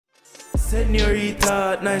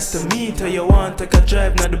Senorita, nice to meet her. You want take a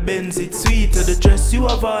drive, now the Benz, it's sweeter. The dress you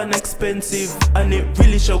have on expensive, and it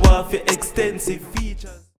really show off your extensive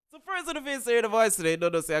features. So first on the face, hear the voice today.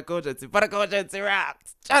 Don't say a kogency, but a kogency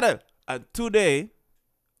raps channel. And today,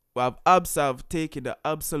 we have AbzSav taking the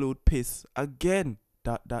absolute piss again.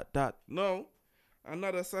 No,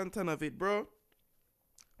 another Santana of it, bro.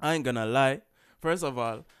 I ain't gonna lie. First of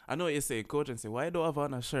all, I know you're saying kogency, why you don't have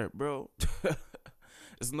on a shirt, bro?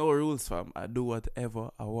 There's no rules, fam. I do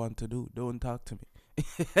whatever I want to do. Don't talk to me.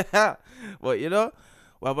 But you know,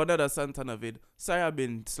 we have another Santana vid. Sorry I've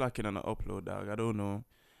been slacking on the upload, dog. I don't know.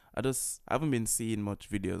 I haven't been seeing much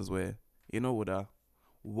videos where, you know, with a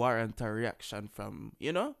warrant a reaction from,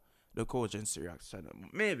 you know, the kogency reaction.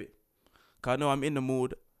 Maybe. Because I know I'm in the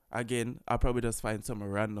mood. Again, I'll probably just find some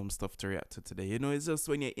random stuff to react to today. You know, it's just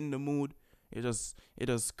when you're in the mood, it just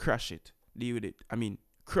crush it. Deal with it. I mean,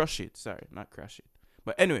 crush it. Sorry, not crash it.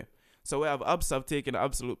 But anyway, so we have AbzSav taking the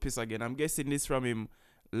absolute piss again. I'm guessing this from him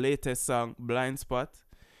latest song, Blind Spot.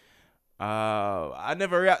 I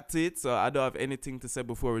never react to it, so I don't have anything to say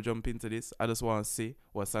before we jump into this. I just want to see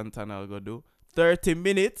what Santana will go do. 30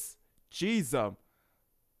 minutes? Jeez.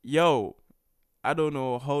 Yo, I don't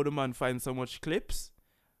know how the man finds so much clips.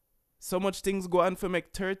 So much things go on for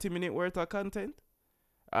make 30-minute worth of content.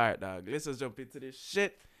 Alright, dog. Let's just jump into this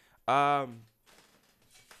shit.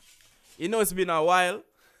 You know it's been a while,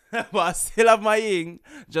 but I still have my ing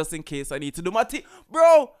just in case I need to do my thing.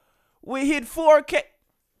 Bro, we hit 4K.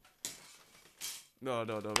 No.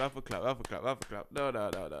 Have a clap.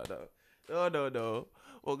 No.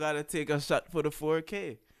 We gotta take a shot for the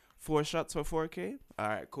 4K. 4 shots for 4K?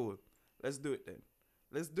 Alright, cool. Let's do it then.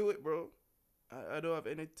 Let's do it, bro. I don't have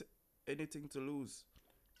anything to lose.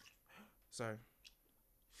 Sorry.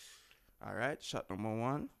 Alright, shot number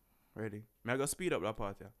 1. Ready. May I go speed up that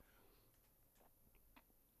part, yeah?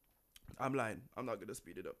 I'm lying. I'm not gonna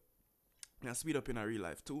speed it up. Now speed up in a real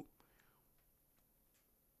life too.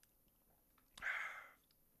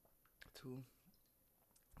 2,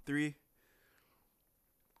 3.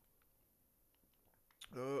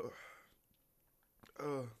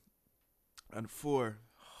 And 4.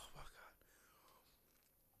 Oh my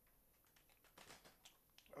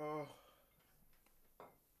god. Oh.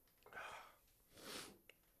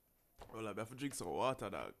 Well, I have to drink some water,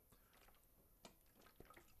 dog.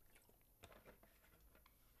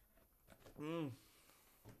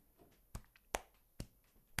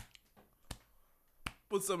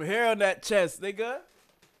 Put some hair on that chest, nigga.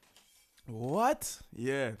 What?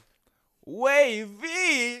 Yeah.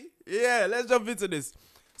 Wavy. Yeah, let's jump into this.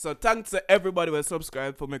 So thanks to everybody who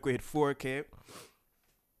subscribed for making it 4K.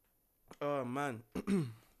 Oh man.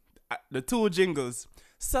 The 2 jingles.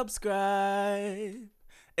 Subscribe.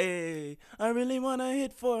 Hey, I really wanna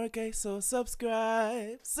hit 4K, so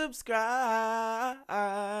subscribe.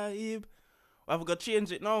 I've got to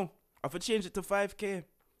change it now. I've got to change it to 5K.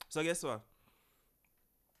 So guess what?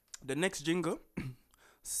 The next jingle.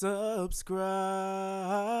 Subscribe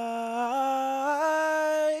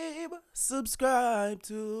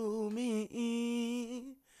to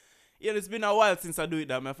me. Yeah, it's been a while since I do it,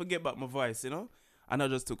 damn. I forget about my voice, you know? And I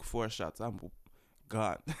just took 4 shots. I'm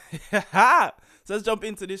gone. So let's jump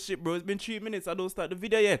into this shit, bro. It's been 3 minutes. I don't start the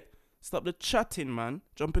video yet. Stop the chatting, man.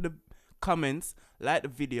 Jump in the comments. Like the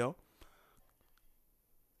video.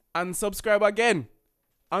 And subscribe again.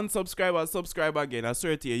 Unsubscribe and subscribe again. I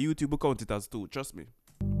swear to you, YouTube will count it as 2. Trust me.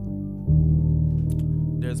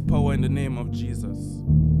 There's power in the name of Jesus.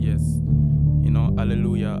 Yes. You know,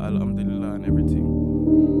 hallelujah, alhamdulillah, and everything.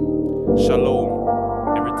 Shalom.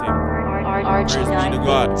 Everything. Praise be to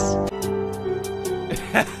God.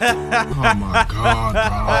 Oh my God, bro.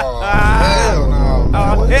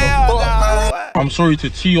 Oh, hell no. I'm sorry to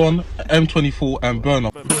Tion, M24, and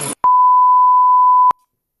Burner.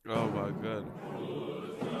 Oh my God.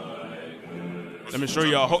 Let me show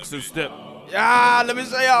you a Huxley step. Yeah, let me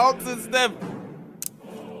show you a Huxley step.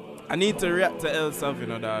 I need to react to AbzSav, you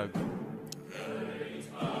know, dog.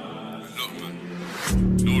 Look, man.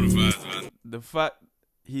 Know the vibes, man. The fact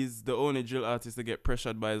he's the only drill artist to get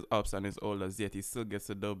pressured by his ups and his olders, yet he still gets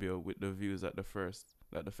a W with the views at the first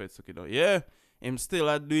that the Feds took it out. Yeah, him still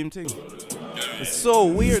I do him thing. It's so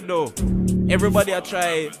weird though. Everybody I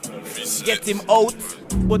try get him out,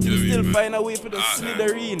 but he still find a way for the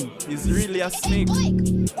slither in. He's really a snake.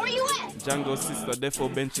 Where you at? Django's sister, therefore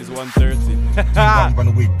benches 130. Run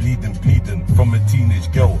away bleeding from a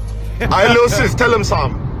teenage girl. I little sis, tell him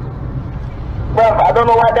something. Bro, I don't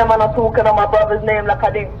know why them man are talking on my brother's name like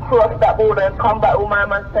I didn't cross that border and come back with my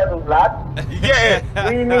man's pedals, lad. Yeah.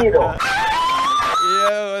 We need them.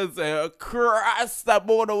 Yeah, say cross that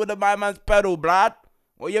border with the my man's pedal, blood.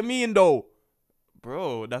 What you mean though?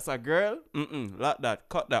 Bro, that's a girl? Like that.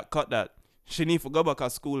 Cut that. She need to go back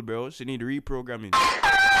to school, bro. She need reprogramming.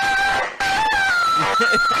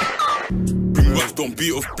 Bring wax, don't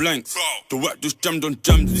beat off blanks. The whack just jammed on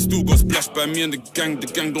jams. They still got splashed by me and the gang. The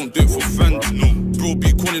gang don't do it for fans. Bro,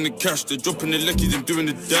 be calling the cash. They're dropping the leckies and doing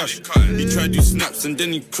the dash. He tried to do snaps and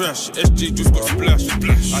then he crashed. SJ just got splashed.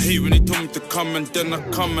 I hate when they told me to come and then I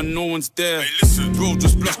come and no one's there. Bro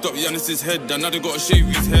just splashed up Yanis's head. And now they gotta shave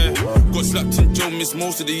his hair. Got slapped in Joe, missed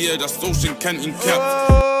most of the year. That's Ocean Canton cap.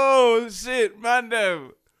 Oh shit, man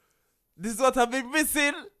them. This is what I've been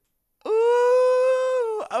missing.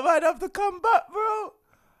 Ooh, I might have to come back, bro.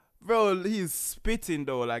 Bro, he's spitting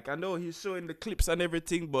though. Like, I know he's showing the clips and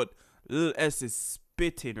everything, but Lil S is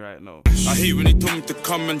spitting right now. I hate when they told me to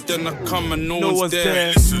come and then I come and no one's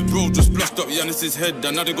there. Bro just splashed up Yanis's head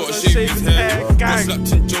and now they gotta shave his hair. Got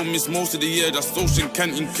slapped in Joe, missed most of the year. That's Ocean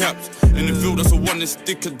Canton caps. In the field, that's a one that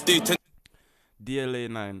stick a day. DLA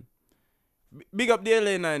 9. Big up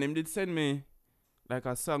DLA 9. Him did send me like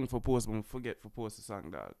a song for post, but I forget for post the song,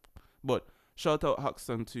 dog. But shout out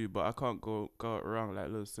Huxton too, but I can't go around like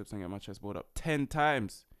little sips and get my chest bought up 10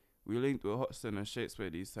 times. We linked with Huxton and Shakespeare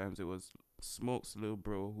these times. It was Smoke's little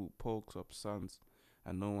bro who pokes up sons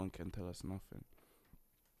and no one can tell us nothing.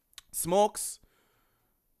 Smokes,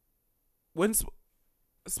 when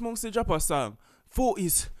Smokes they drop a song,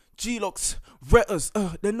 40s, G-Locks, Retters,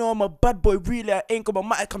 they know I'm a bad boy, really I ain't got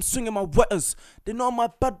my mic, I'm swinging my wetters. They know I'm a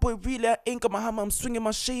bad boy, really I ain't got my hammer, I'm swinging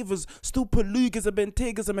my shavers. Still put Lugas and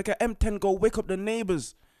Bentegas and make a M10 go wake up the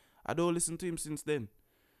neighbors. I don't listen to him since then.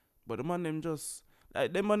 But the man them just,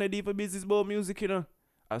 like them man they deep for business about music, you know.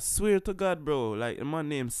 I swear to God, bro, like the man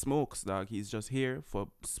named Smokes, dog, he's just here for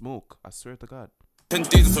smoke, I swear to God. 10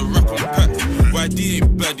 days to rap on pack. YD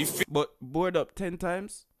ain't bad, he But bored up 10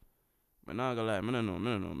 times? Man, I gonna lie, I don't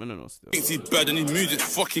know still. thinks he's bad and his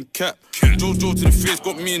music's fucking cap. Jojo to the face,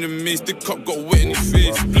 got me in the maze. The cup got wet in his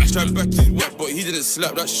face. Tried back his wet, but he didn't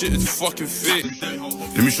slap. That shit is fucking fake.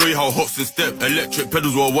 Let me show you how hops and step. Electric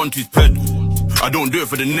pedals while one two's pedal. I don't do it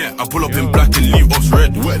for the net. I pull up in black and leave ops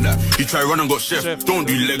red. Wet that. He try run and got chef. Don't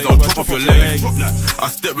do legs, I'll chop off your legs. I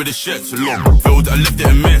step with the sheds long. Filled, I left it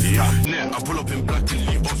a mess. I pull up in black and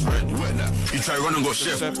leave ops red. Wet that. He try run and got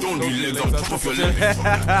chef. Don't do legs, I'll chop off your legs.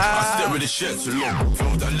 I step with the sheds long.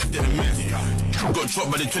 Filled, I left it a mess. Got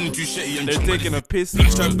chopped by the 22 shetty and they're taking a piss.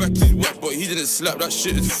 Tried back his wet, but he didn't slap. That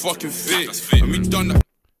shit is fucking fake. And we done that.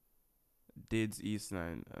 Dids East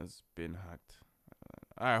 9 has been hacked.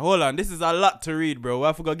 Alright, hold on. This is a lot to read, bro.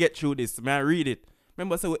 I forgot to get through this. Man, read it.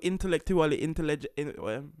 Remember I said we're intellectually intelligent.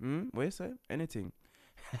 What you say? Anything.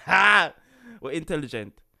 We're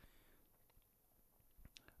intelligent.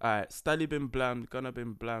 Alright, Stally been blammed. Gunna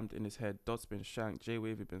been blammed in his head. Dot's been shanked.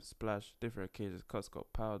 J-Wavy been splashed. Different occasions. Cuss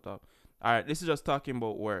got piled up. Alright, this is just talking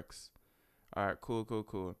about works. Alright,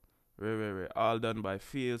 cool. Right. All done by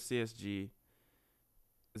Field, CSG,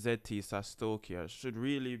 ZT, Sastokia. Should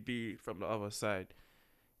really be from the other side.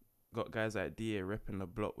 Got guys like DA repping the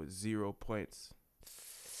block with 0 points.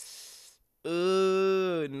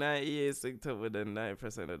 Ooh, 98 synced up with the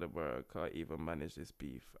 9% of the borough. Can't even manage this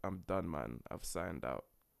beef. I'm done, man. I've signed out.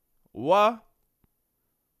 What?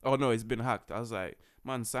 Oh, no, it's been hacked. I was like,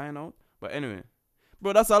 man, sign out? But anyway.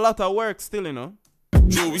 Bro, that's a lot of work still, you know.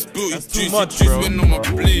 Joey's built his too juicy much, juice bro. when on my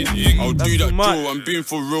blade. I'll That's do too that, much. Joe. I'm being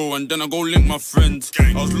for real, and then I go link my friends.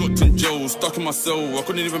 I was locked in jail, stuck in my cell. I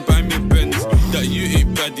couldn't even buy me a Benz. That you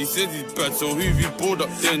ain't bad, he says he's bad. So who have you bored up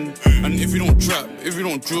then? And if you don't trap, if you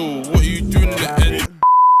don't drill, what are you doing in the end?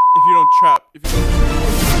 If you don't trap, if you don't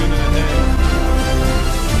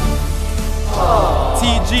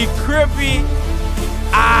TG Crippy.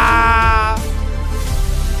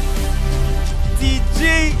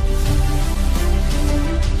 TG.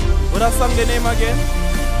 What that song the name again?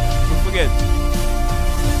 Don't forget.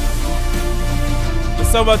 The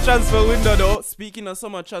summer transfer window though. Speaking of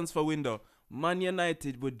summer transfer window, Man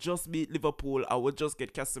United would just beat Liverpool. I would just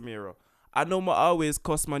get Casemiro. I know I always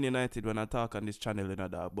cuss Man United when I talk on this channel, you know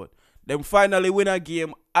that, but them finally win a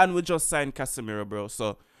game and we just sign Casemiro, bro.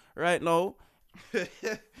 So right now,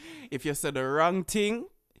 if you said the wrong thing,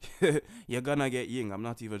 you're gonna get ying. I'm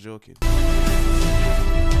not even joking.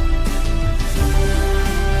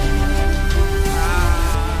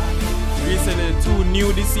 Recently, 2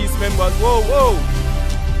 new deceased members. Whoa.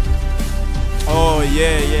 Oh,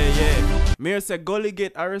 yeah. Mayor said Gully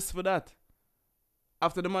get arrested for that.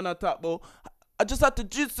 After the man attack, bro. I just had to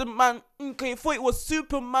juice him, man. Okay, thought it was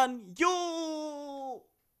Superman. Yo!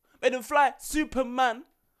 Made him fly, Superman.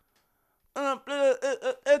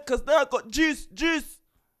 Cause now I got juice.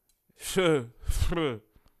 Sure.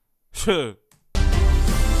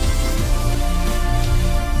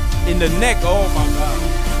 In the neck, oh my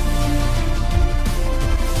god.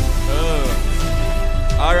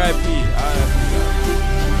 R.I.P.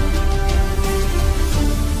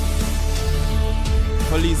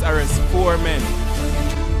 Police arrest 4 men.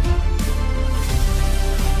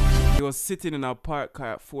 He was sitting in a parked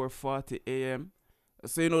car at 4:40 a.m.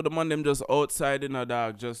 So you know the man them just outside in a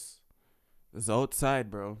dog, just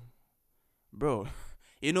outside, bro. Bro,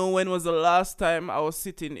 you know when was the last time I was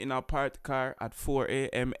sitting in a parked car at 4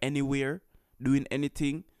 a.m. anywhere, doing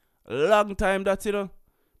anything? A long time that, you know.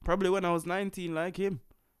 Probably when I was 19 like him.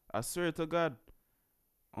 I swear to God.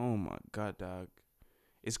 Oh my God, dog.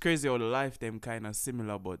 It's crazy how the life them kind of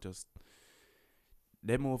similar, but just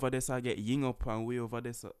them over there so I get ying up and way over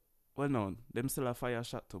there so, well no, them still a fire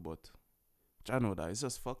shot too, but I know that it's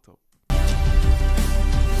just fucked up.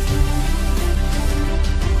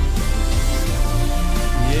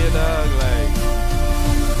 Yeah, dog, like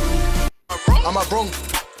am I wrong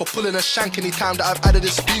for pulling a shank anytime that I've added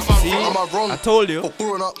this beef? Am I wrong? I told you.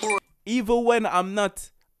 For Even when I'm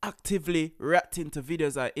not actively reacting to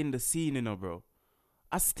videos that are in the scene, you know, bro,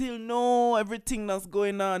 I still know everything that's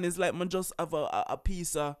going on. It's like I just have a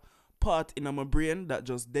piece of part in my brain that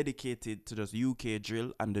just dedicated to just UK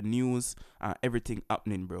drill and the news and everything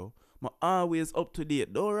happening, bro. I'm always up to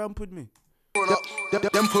date. Don't ramp with me.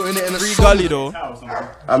 them putting it in a Free gully though.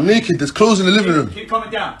 I'm naked. There's clothes in the living room. Keep coming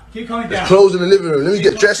down. Keep coming down. There's clothes in the living room. Let me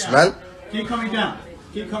get dressed, man. Keep coming down.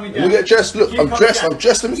 Keep coming down. Let me get dressed. Look, I'm dressed. I'm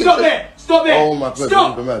dressed. Let me get dressed. Stop there. Stop there. Oh my God.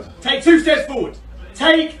 Stop. Mad. Take 2 steps forward.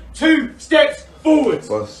 Take 2 steps forward.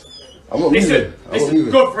 Boss, I'm not moving.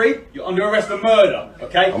 Listen, Godfrey, you're under arrest for murder,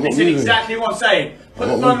 okay? I'm not Listen moving. exactly what I'm saying. Put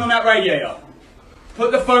the I'm not phone moving. on that radiator.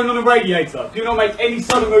 Put the phone on the radiator. Do not make any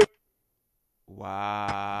sudden move.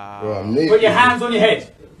 Wow. Bro, I'm naked. Put your hands on your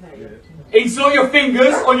head. Insert your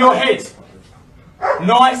fingers on your head.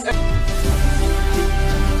 Nice.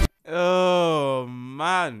 Oh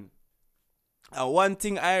man. And one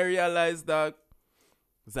thing I realized that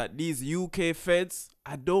is that these UK feds,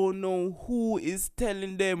 I don't know who is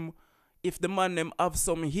telling them if the man them have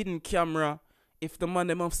some hidden camera, if the man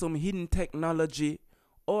them have some hidden technology,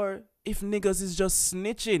 or if niggas is just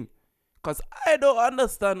snitching. Cause I don't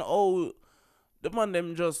understand how the man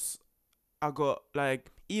them just I got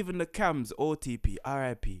like even the cams OTP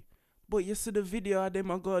RIP. But you see the video of them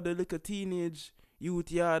I got the little teenage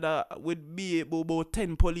youth yard with be about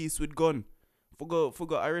 10 police with gun.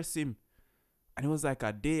 Forgot arrest him. And it was like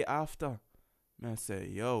a day after. Man, I say,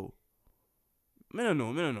 yo. Me no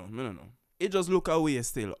know. It just look away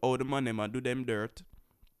still. Oh, the man them a do them dirt.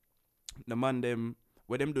 The man them,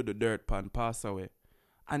 where them do the dirt pan pass away.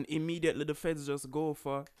 And immediately the feds just go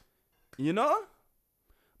for, you know?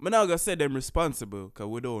 I'm not gonna say them responsible, because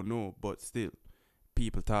we don't know. But still,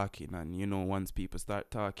 people talking. And you know, once people start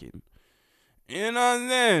talking, you know what I'm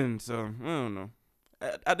saying? So, I don't know.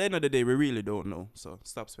 At the end of the day, we really don't know. So,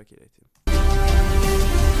 stop speculating.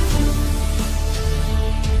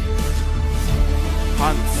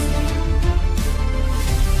 Hans.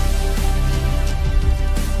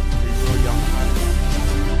 Young Hans.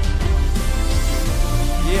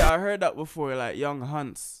 Yeah, I heard that before, like Young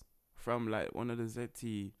Hans from like one of the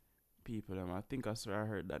ZT people. I think I swear I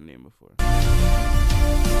heard that name before.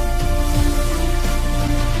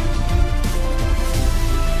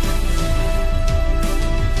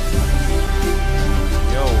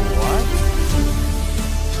 Yo, what?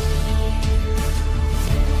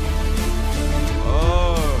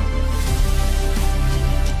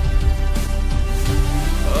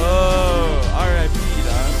 R.I.P.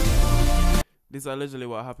 dog. This is allegedly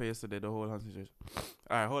what happened yesterday, the whole situation.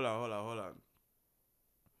 Alright, hold on.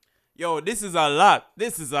 Yo, this is a lot.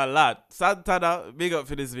 Santana, big up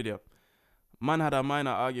for this video. Man had a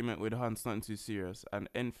minor argument with Hans, nothing too serious, and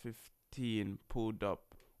N15 pulled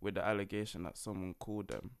up with the allegation that someone called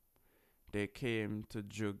them. They came to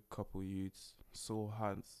jug couple youths, so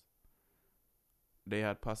Hans. They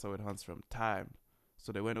had passed out with Hans from time.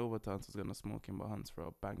 So they went over to Hans, was gonna smoke him, but Hans for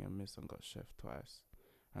a bang and miss and got chef twice.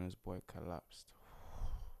 And his boy collapsed.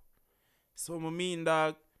 So what I mean,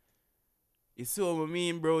 dog. You see what I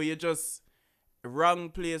mean, bro? You just wrong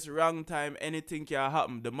place, wrong time, anything can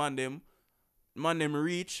happen. The man them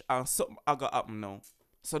reach and something I got happen now.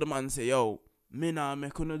 So the man say, yo, me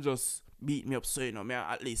couldn't just beat me up, so you know, me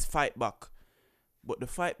at least fight back. But the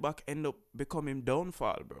fight back end up becoming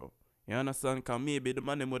downfall, bro. You understand? Cause maybe the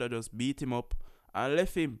man them would have just beat him up and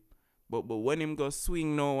left him. But when him go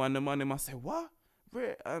swing now and the man them say, what?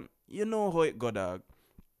 Bro, you know how it go, dog.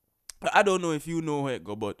 I don't know if you know how it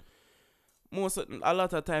go, but a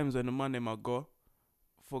lot of times when the man them go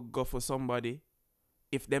for somebody,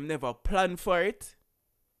 if them never plan for it,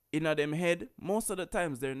 in them head, most of the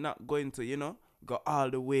times they're not going to, you know, go all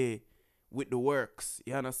the way with the works.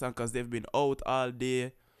 You understand? Because they've been out all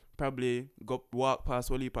day, probably go walk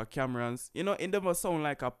past a heap of cameras. You know, it never sound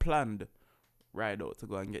like a planned ride out to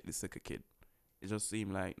go and get this sick kid. It just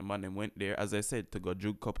seemed like the man them went there, as I said, to go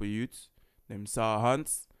juke couple youths. Them saw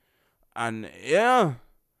hunts. And yeah.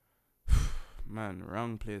 Man,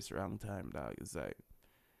 wrong place, wrong time, dog. It's like,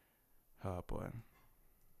 oh boy.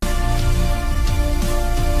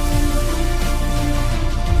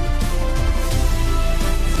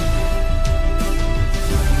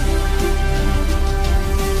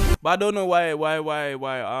 But I don't know why,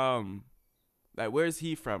 like, where's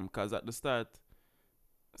he from? Because at the start,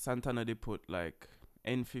 Santana, they put, like,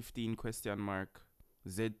 N15 question mark,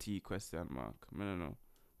 ZT question mark. I don't know.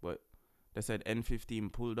 But they said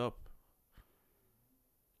N15 pulled up.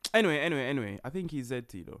 Anyway, I think he's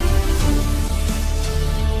ZT, though.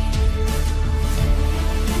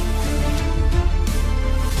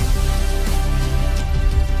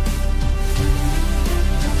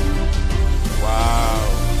 Wow.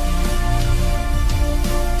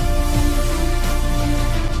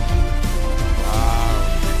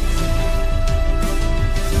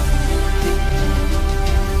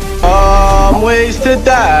 Ways to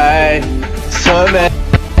die, so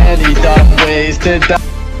many dumb ways to die.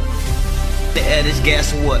 The edits,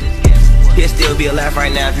 guess what? He'll still be alive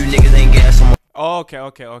right now if you niggas ain't gas him.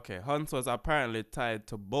 Okay. Hunt was apparently tied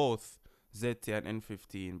to both ZT and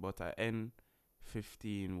N15, but a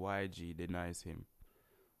N15 YG denies him.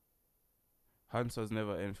 Hunt was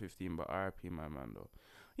never N15, but RP, my man, though.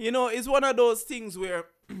 You know, it's one of those things where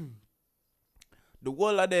the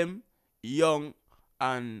whole of them young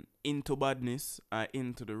and into badness,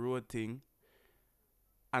 into the road thing,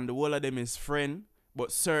 and the whole of them is friend,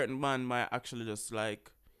 but certain man might actually just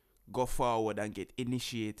like go forward and get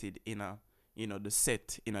initiated in a, you know, the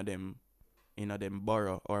set in a them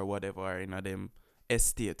borough or whatever, or in a them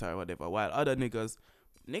estate or whatever, while other niggas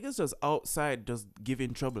just outside just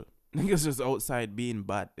giving trouble. Niggas just outside being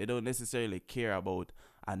bad. They don't necessarily care about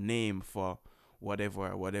a name for whatever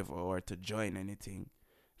or to join anything.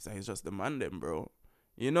 So it's just the man them, bro.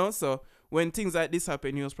 You know, so when things like this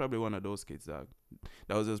happen, he was probably one of those kids, dog.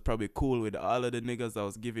 That was just probably cool with all of the niggas that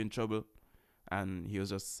was giving trouble. And he was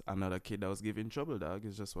just another kid that was giving trouble, dog.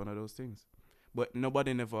 It's just one of those things. But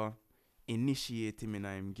nobody never initiated him in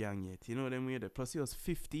a gang yet. You know what I mean? Plus he was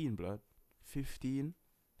 15, blood. 15?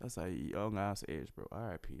 That's a young ass age, bro.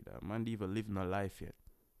 RIP, that man didn't even live no life yet.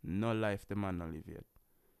 No life the man not live yet.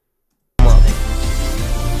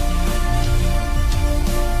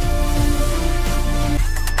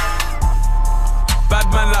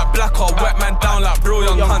 Bad man like black or wet man down like bro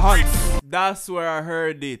young hunts. That's where I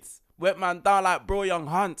heard it. Wet man down like bro young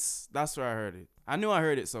hunts. That's where I heard it. I knew I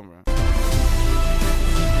heard it somewhere.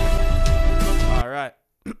 Alright.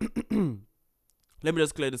 Let me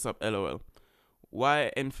just clear this up, LOL. Why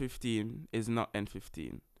N15 is not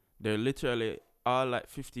N15? They're literally all like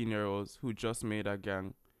 15-year-olds who just made a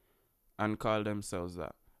gang and call themselves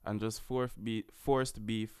that. And just forced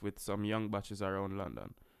beef with some young batches around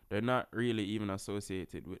London. They're not really even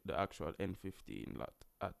associated with the actual N15 lot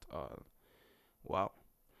at all. Wow.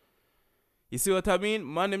 You see what I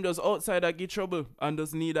mean? Man, them just outside that get trouble and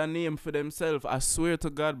just need a name for themselves. I swear to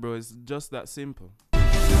God, bro, it's just that simple.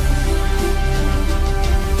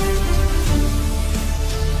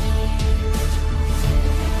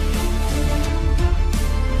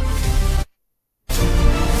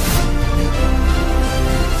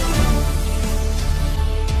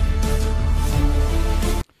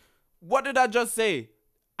 What did I just say?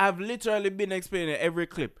 I've literally been explaining every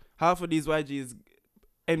clip. Half of these YGs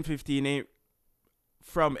N15 ain't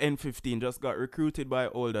from N15, just got recruited by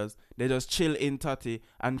olders. They just chill in Tati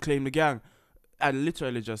and claim the gang. I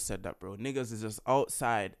literally just said that, bro. Niggas is just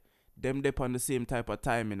outside. Them dip on the same type of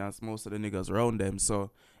timing as most of the niggas around them.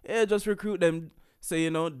 So, yeah, just recruit them so,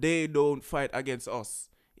 you know, they don't fight against us.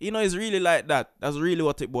 You know, it's really like that. That's really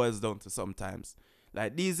what it boils down to sometimes.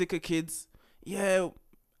 Like, these Zika kids, yeah,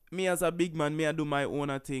 me as a big man, I do my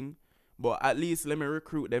own thing. But at least let me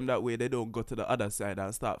recruit them that way they don't go to the other side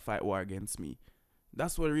and start fight war against me.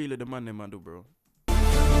 That's what really the man them do, bro.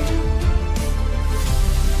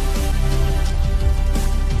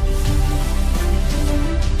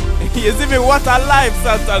 You see me? What a life,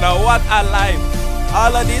 Santana. What a life.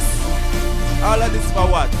 All of this for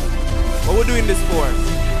what? What we doing this for?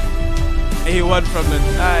 A1 from the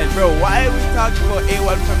 9. Bro, why are we talking about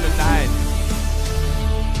A1 from the 9?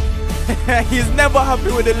 He's never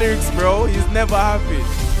happy with the lyrics, bro. He's never happy.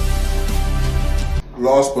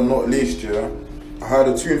 Last but not least, yeah, I heard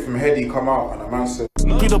a tune from Heady come out and a man said,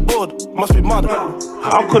 Be the board, must be mad.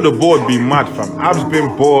 How could the board be mad, fam? Ab's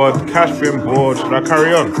been bored, Cash been bored. Should I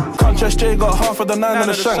carry on? Conscious J got half of the 9 on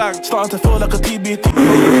the shank. Starting to feel like a TBT.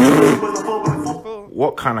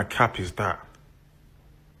 What kind of cap is that?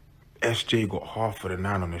 SJ got half of the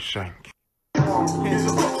 9 on the shank. The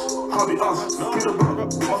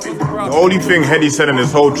only thing Heady said in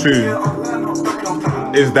this whole tune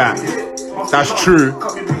is that's true,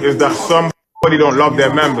 is that somebody don't love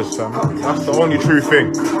their members, fam. That's the only true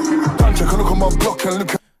thing.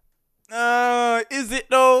 Is it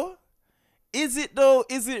though? Is it though?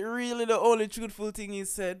 Is it really the only truthful thing he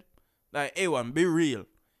said? Like, A1, be real.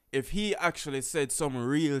 If he actually said some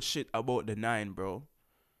real shit about the 9, bro.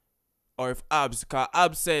 Or if Abs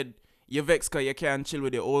said, you vex cause you can't chill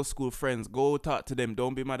with your old school friends, go talk to them,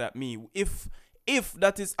 don't be mad at me. If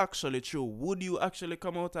that is actually true, would you actually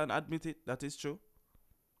come out and admit it that is true?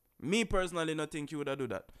 Me personally not think you would do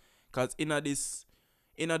that. Cause in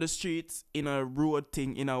the streets, in a road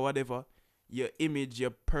thing, in a whatever, your image,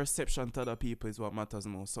 your perception to other people is what matters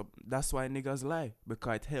most. So that's why niggas lie.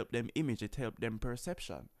 Because it help them image, it help them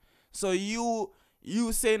perception. So you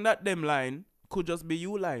saying that them line could just be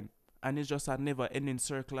you line. And it's just a never-ending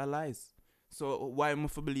circle of lies. So why am I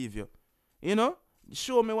for believe you? You know?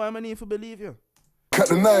 Show me why I need to believe you. Cut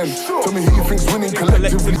the 9. Tell me who you think's winning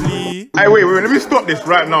collectively. Hey, wait, let me stop this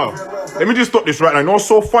right now. Let me just stop this right now. You know what's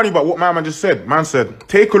so funny about what my man just said? Man said,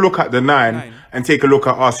 take a look at the 9 and take a look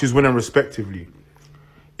at us, who's winning respectively.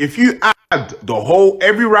 If you add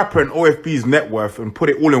every rapper in OFB's net worth and put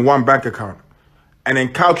it all in one bank account, and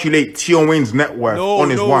then calculate Tion Wayne's net worth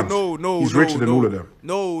on his ones, he's richer than all of them.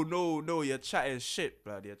 No, you're chatting shit,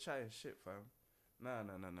 blood. You're chatting shit, fam. Nah.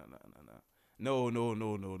 No.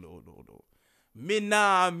 Me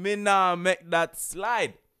nah make that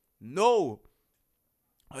slide. No.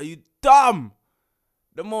 Are you dumb?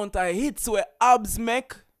 The amount of hits where Abs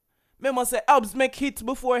make. Me must say Abs make hits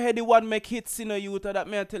before Heady One make hits, you know, you to that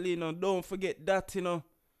me I tell you, don't forget that, you know.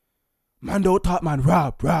 Man don't talk, man,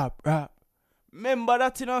 rap. Remember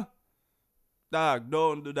that, you know? Dog,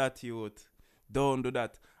 don't do that, youth. Don't do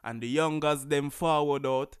that. And the youngers them forward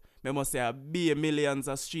out, me must say a be millions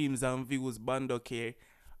of streams and views Bando K,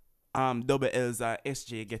 double L's and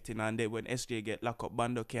SJ getting, and then when SJ get lock up,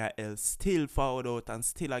 Bando K and L still forward out and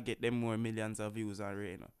still I get them more millions of views and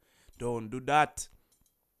Raina. Don't do that.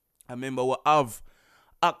 I remember we have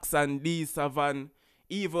Axe and D Savan,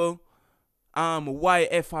 Evil,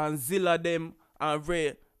 YF and Zilla them and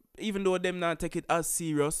Ray. Even though them not take it as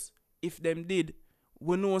serious, if them did,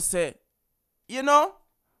 we know say, you know,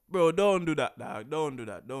 bro, don't do that, dog. Don't do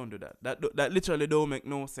that. That literally don't make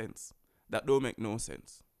no sense. That don't make no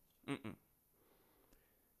sense.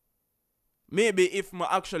 Maybe if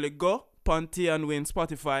I actually go Panty and win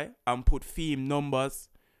Spotify and put theme numbers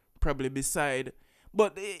probably beside,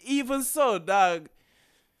 but even so, dog,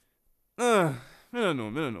 me don't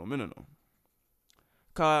know.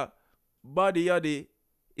 Cause Body Yaddy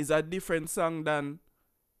is a different song than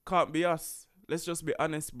Can't Be Us. Let's just be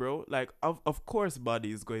honest, bro. Like, of course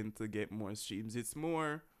Body is going to get more streams. It's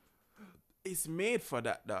made for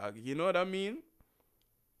that, dog. You know what I mean?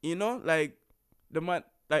 You know, like, the man,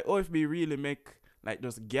 like, OFB really make, like,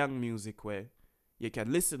 just gang music where you can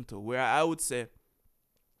listen to. Where I would say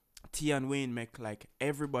T and Wayne make, like,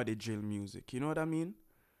 everybody drill music. You know what I mean?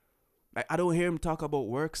 Like, I don't hear him talk about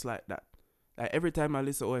works like that. Like, every time I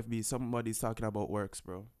listen to OFB, somebody's talking about works,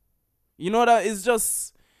 bro. You know that? It's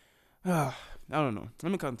just... I don't know.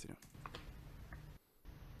 Let me continue.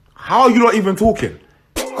 How are you not even talking?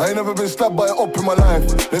 I ain't never been stabbed by an op in my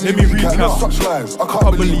life. Let me recap. Such lies. I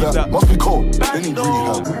can't believe that. Must be cold. Let me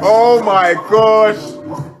rehab. Oh my gosh.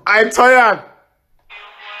 I'm tired.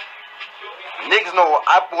 Niggas know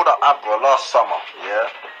I bought up Abra last summer, yeah?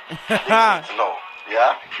 Niggas need to know,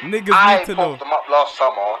 yeah? Niggas need to know. I popped him up last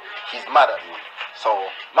summer. He's mad at me. So,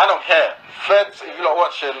 man don't care. Feds, if you not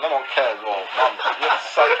watching, I don't care, bro. Man, you're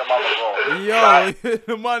such a mother, bro. Yo,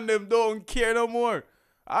 the man them don't care no more.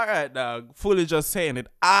 Alright, dog. Fully just saying it.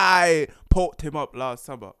 I poked him up last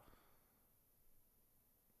summer.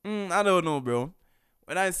 I don't know, bro.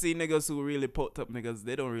 When I see niggas who really poked up niggas,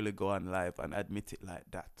 they don't really go on live and admit it like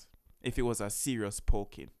that. If it was a serious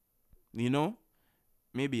poking. You know?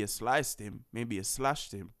 Maybe you sliced him. Maybe you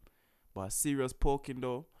slashed him. But a serious poking,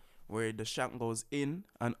 though, where the shank goes in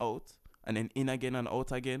and out, and then in again and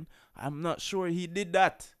out again, I'm not sure he did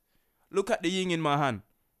that. Look at the yin in my hand.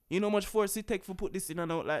 You know how much force it take to put this in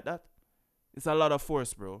and out like that? It's a lot of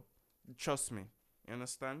force, bro. Trust me. You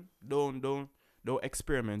understand? Don't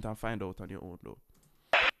experiment and find out on your own, though.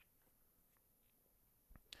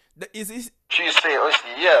 She say,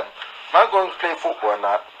 honestly, yeah. Man going to play football and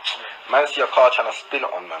that. Man see a car trying to spin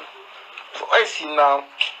it on, man. So I see now,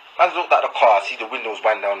 man looked at the car, I see the windows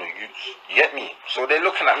wind down on youths. You get me? So they're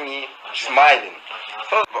looking at me, smiling.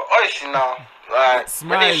 So, but I see now, like,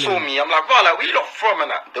 when they saw me, I'm like, wow, like, where you lot from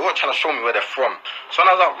and that? They weren't trying to show me where they're from. So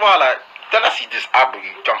I was like, wow, like, then I see this Abu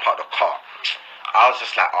jump out the car. I was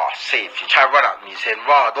just like, oh, safe. He tried to run at me, saying,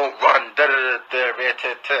 wow, don't run, I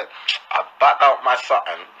backed out my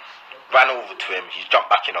something, ran over to him, he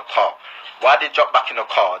jumped back in the car. While they jumped back in the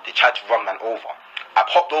car, they tried to run man over. I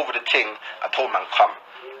popped over the thing, I told man, come.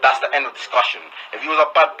 That's the end of discussion. If you was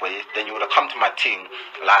a bad boy, then you would have come to my thing,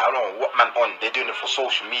 like, I don't know what man on, they're doing it for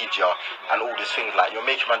social media and all these things, like, you're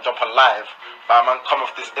making man jump on live, but man come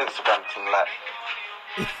off this Instagram thing, like.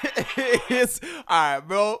 Yes, alright,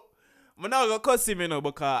 bro. I'm not gonna cuss him, you know,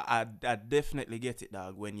 because I definitely get it,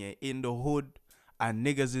 dog. When you're in the hood and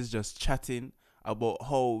niggas is just chatting about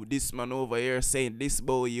how this man over here saying this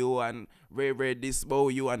about you and Ray this about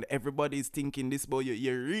you and everybody's thinking this about you,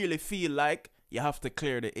 you really feel like you have to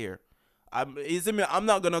clear the air. I'm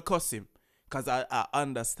not gonna cuss him because I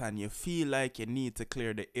understand you feel like you need to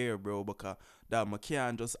clear the air, bro, because that I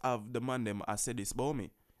can't just have the man them I said this about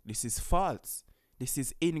me. This is false. This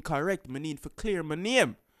is incorrect. I need to clear my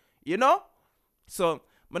name. You know? So,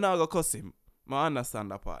 I'm not gonna cuss him. I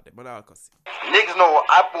understand that part. I'm not gonna cuss him. Niggas know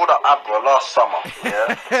I bought up Abra last summer,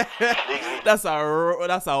 yeah?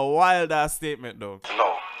 That's a wild ass statement though.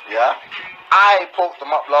 No, yeah? I poked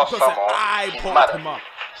them up last summer. I poked him up.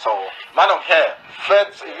 So, man don't care.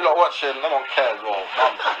 Feds, if you lot watching, I don't care as well.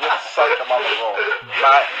 Man, you're such a man as well.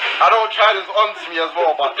 Like, I don't try this on to me as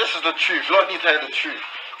well, but this is the truth. You don't need to hear the truth.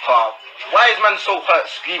 Why is man so hurt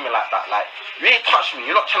screaming like that? Like, you ain't touched me,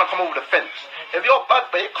 you're not trying to come over the fence. If you're bad,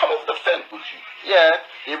 babe, come over the fence, would you? Yeah,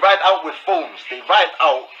 they ride out with phones. They ride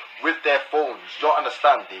out with their phones. You don't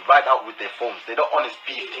understand? They ride out with their phones. They don't honest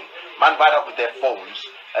beef thing. Man ride out with their phones.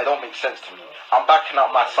 It don't make sense to me. I'm backing out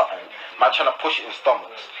my something. Man trying to push it in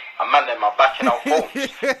stomachs. And man them are backing out phones.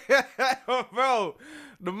 Bro,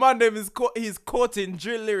 the man them is he's quoting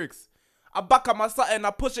drill lyrics. I back out my something,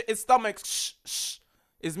 I push it in stomachs. Shh, shh.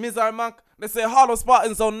 It's Mizar Mac. They say Harlem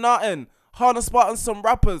Spartans on nothing. Harlem Spartans some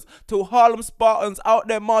rappers. To Harlem Spartans out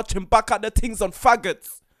there marching back at the things on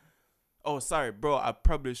faggots. Oh, sorry, bro. I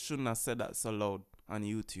probably shouldn't have said that so loud on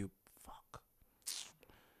YouTube. Fuck.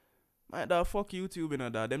 My dad, fuck YouTube, you know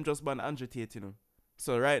that. Them just ban Andrew Tate, you know.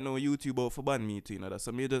 So right now, YouTube out for ban me too, you know that.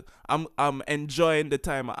 So me just, I'm enjoying the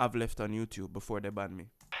time I have left on YouTube before they ban me.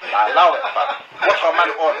 Like, allow it, man. Watch our man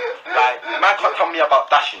on. Like, man can't tell me about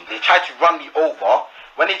dashing. They tried to run me over.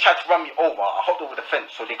 When they tried to run me over, I hopped over the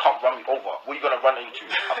fence so they can't run me over. What are you going to run into?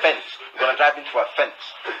 A fence. You're going to drive into a fence.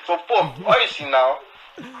 So, boom, obviously now,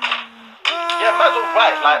 yeah, man's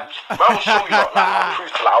alright. Like, man will show you, like, I'll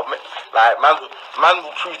prove to man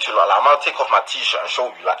will prove to you, like, man will take off my t-shirt and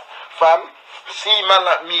show you, like, fam, see man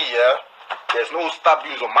like me, yeah, there's no stab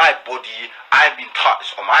wounds on my body, I ain't been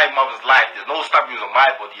touched. On my mother's life, there's no stab wounds on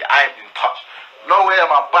my body, I ain't been touched. No way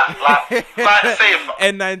am I back, like safe.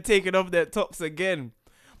 N9 taking off their tops again.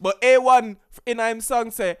 But A1 in him song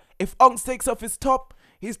say, if Unks takes off his top,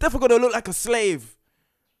 he's definitely gonna look like a slave.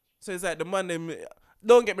 So it's like the man,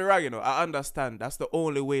 don't get me wrong, you know, I understand. That's the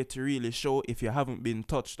only way to really show if you haven't been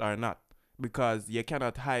touched or not. Because you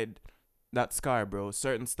cannot hide that scar, bro.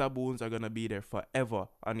 Certain stab wounds are gonna be there forever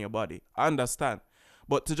on your body. I understand.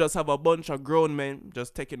 But to just have a bunch of grown men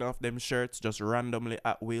just taking off them shirts just randomly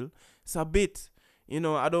at will, it's a bit, you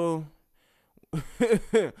know, I don't...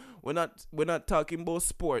 we're not talking about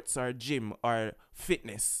sports or gym or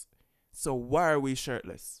fitness. So why are we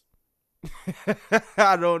shirtless?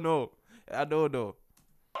 I don't know. I ain't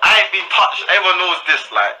been touched. Everyone knows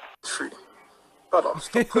this, like. Free. Brother,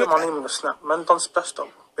 stop putting my name on the snap. Man done splashed up.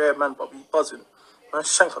 Bare man, but we buzzing. Man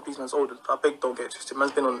shanked up these man's older. I beg don't get it twisted.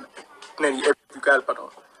 Man's been on nearly every guy, brother.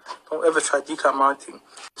 Don't ever try to decline my thing.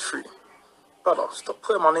 Free. Brother, stop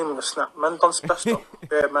putting my name on the snap. Man done splashed up.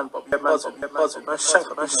 Bare man, but we buzzing. Man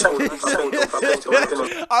shanked up. Man shanked up.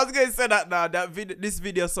 I was gonna say that now. This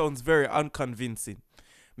video sounds very unconvincing.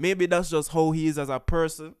 Maybe that's just how he is as a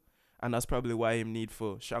person, and that's probably why him need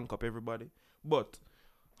for shank up everybody. But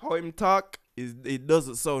how him talk it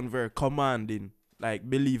doesn't sound very commanding, like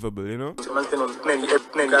believable, you know. Furthermore, these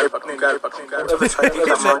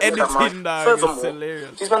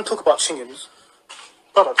men talk about chingings.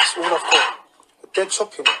 Brother, that's all I've got. Dead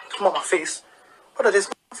chopping. Come on my face. Brother, there's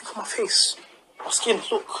nothing on my face. My skin,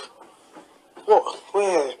 look. What?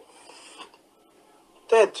 Where?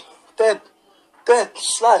 Dead.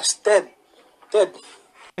 Sliced. Dead.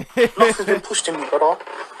 Nothing's been pushed in me, brother.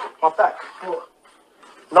 My back. What?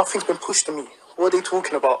 Nothing's been pushed in me. What are they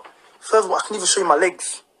talking about? Furthermore, I can even show you my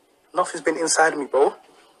legs. Nothing's been inside me, bro.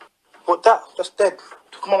 What that? That's dead.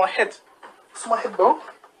 Took them on my head. What's on my head, bro?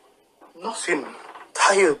 Nothing.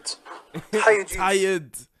 Tired. Tired.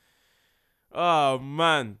 Tired. Oh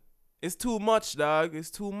man, it's too much, dog. It's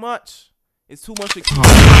too much. It's too much to keep.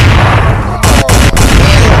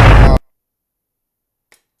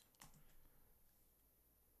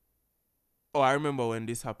 Oh, I remember when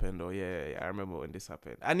this happened. Oh, yeah, I remember when this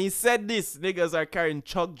happened. And he said this, niggas are carrying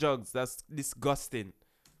chug jugs. That's disgusting.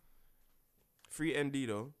 Free ND,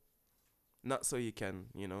 though. Not so you can,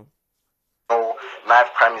 you know. No, knife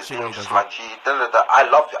crime is dangerous, my G. I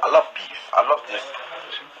love it. I love beef. I love this.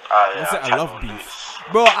 I love beef.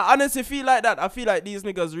 Bro, I honestly feel like that. I feel like these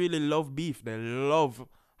niggas really love beef. They love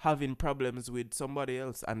having problems with somebody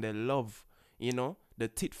else. And they love, you know, the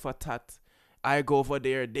tit for tat. I go over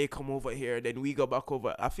there, they come over here, then we go back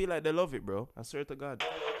over. I feel like they love it, bro. I swear to God.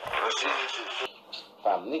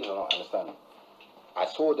 Fam, niggas don't understand. I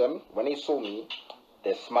saw them, when they saw me,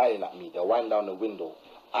 they're smiling at me. They're winding down the window.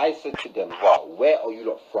 I said to them, wow, where are you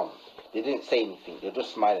lot from? They didn't say anything. They're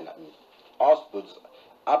just smiling at me. Afterwards,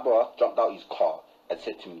 Abba jumped out his car and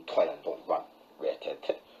said to me, Toy, don't run.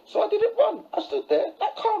 So I didn't run. I stood there,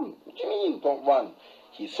 like, come. What do you mean, don't run?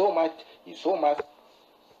 He saw my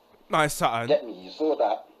nice son. Get me, he saw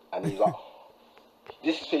that, and he's like,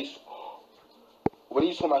 this face. When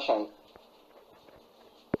he saw my shank.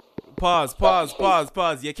 Pause.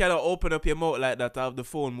 You cannot open up your mouth like that to have the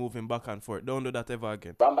phone moving back and forth. Don't do that ever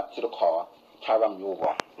again. Ran back to the car, carry me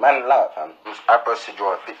over. Man, loud, fam. Abba said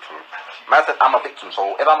you're a victim. Man said I'm a victim,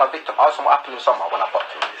 so if I'm a victim, ask him what happened in summer when I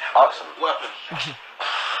fucked him. Ask him. What happened?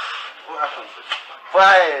 What happened?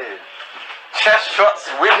 Right. Chest shots,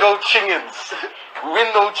 window chingings.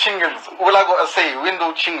 Window chingers. All I gotta say,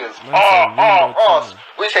 window chingers. What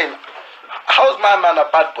you saying? How's my man a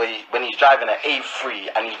bad boy when he's driving an A3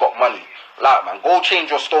 and he's got money? Like, man, go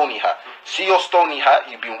change your stony hat. See your stony hat?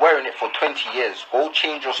 You've been wearing it for 20 years. Go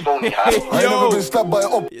change your stony hat. Yo,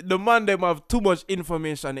 the man them have too much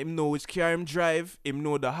information. Him know which car him drive. Him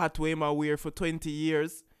know the hat way him a wear for 20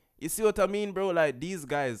 years. You see what I mean, bro? Like, these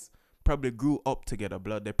guys probably grew up together,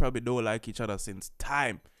 blood. They probably don't like each other since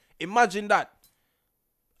time. Imagine that.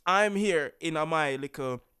 I'm here in my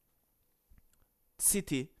little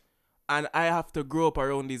city and I have to grow up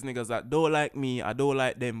around these niggas that don't like me, I don't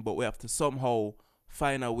like them, but we have to somehow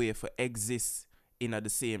find a way for exist in the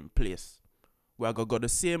same place. We are gonna go the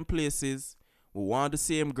same places, we want the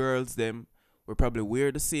same girls them, we probably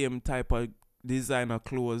wear the same type of designer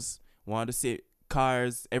clothes, want the same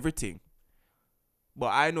cars, everything. But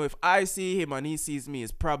I know if I see him and he sees me,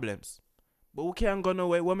 it's problems. But we can't go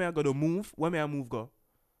nowhere. Where me I gonna move? Where me I move go?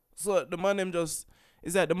 So the man them just,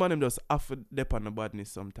 it's like the man them just have to dip on the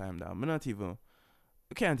badness sometime, dog. I'm not even,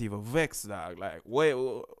 I can't even vex, dog. Like, what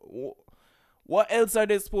else are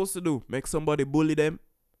they supposed to do? Make somebody bully them?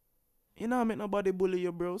 You know, make nobody bully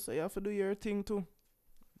you, bro. So you have to do your thing too.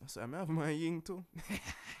 So I have my ying too.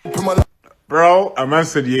 Bro, a man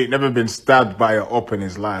said he ain't never been stabbed by a up in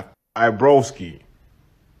his life. Broski.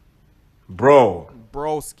 Bro.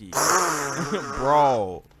 Broski.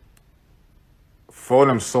 Bro. Phone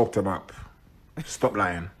him, soaked him up. Stop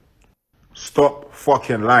lying. Stop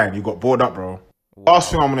fucking lying. You got bored up, bro. Wow.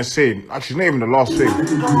 Last thing I'm gonna say, actually not even the last thing.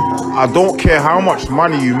 I don't care how much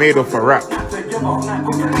money you made off a rap.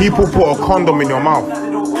 People put a condom in your mouth.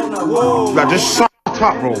 Whoa. Like, just shut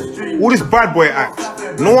up, bro. All this bad boy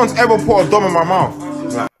act. No one's ever put a dom in my mouth.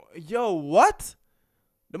 Like, yo, what?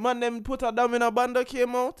 The man them put a dom in a bando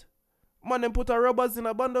came out? Man them put a rubbers in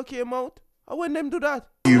a bando came out? How when them do that?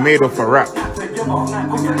 You made off a rap.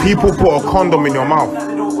 People put a condom in your mouth.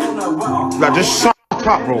 Like, just shut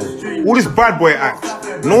up, bro. All this bad boy act.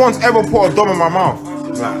 No one's ever put a dom in my mouth.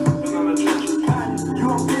 Like,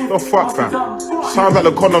 the fuck, fam? Sounds like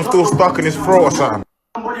the condom's still stuck in his throat or something.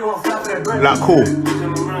 Like, cool.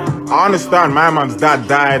 I understand my man's dad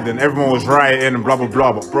died and everyone was rioting and blah blah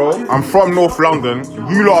blah, but bro, I'm from North London.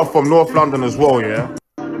 You lot are from North London as well, yeah?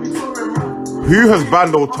 Who has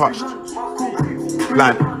Bando touched?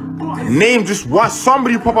 Like, name just one.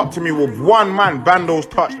 Somebody pop up to me with one man Bando's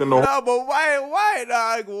touched and the. No, but why,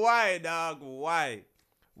 dog? Why, dog? Why,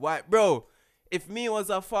 bro? If me was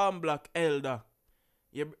a farm block elder,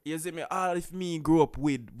 you see me? If me grew up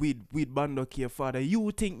with Bando K father, you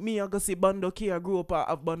think me I gonna see Bando K? I grew up and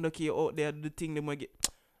have Bando K out there, the thing they might get.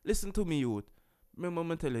 Listen to me, youth. Remember,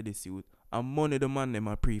 me tell you this, youth. And money the man them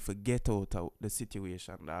I pray for get out of the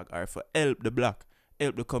situation, dog, or for help the black,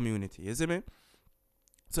 help the community. You see me?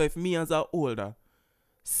 So if me as a older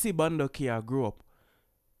see Bando K grow up,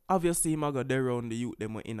 obviously him I go there around the youth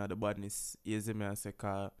them in the badness. You see me? I say,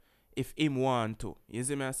 cause if him want to. You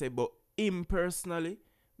see me I say, but him personally,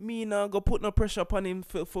 me nah go put no pressure upon him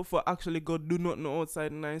for actually go do nothing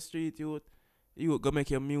outside in the street, you go make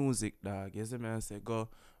your music, dog. You see me I say, go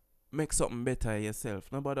make something better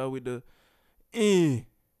yourself. No bother with the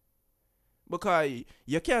because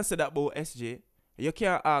you can't say that about SJ. You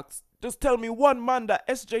can't ask, just tell me one man that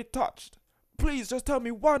SJ touched. Please, just tell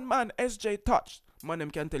me one man SJ touched. Man,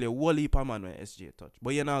 them can tell you one heap of man when SJ touched.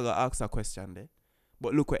 But you're not going to ask a question there.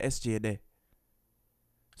 But look where SJ there.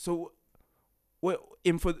 So,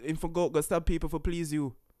 him for go stop people for please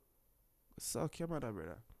you. Suck your mother,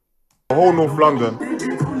 brother. The whole North London.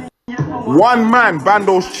 One man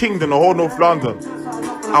bandos chinged in the whole North London.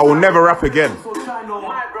 I will never rap again.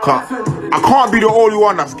 I can't be the only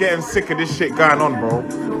one that's getting sick of this shit going on, bro.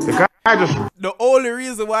 The only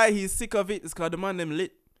reason why he's sick of it is because the man them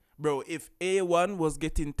lit. Bro, if A1 was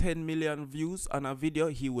getting 10 million views on a video,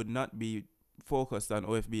 he would not be focused on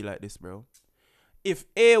OFB like this, bro. If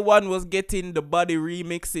A1 was getting the body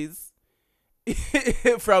remixes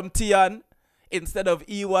from Tian instead of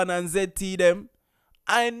E1 and ZT them,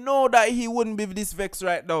 I know that he wouldn't be this vexed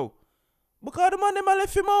right now. Because the man them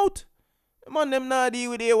left him out. The man them not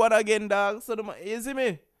deal with A1 again, dog. So the man, you see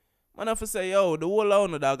me? Man have to say, yo, the whole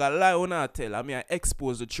owner, dog, I lie on I tell. I mean, I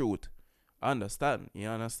expose the truth. I understand. You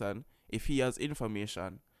understand? If he has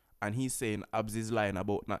information and he's saying Abz is lying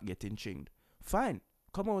about not getting chinged, fine.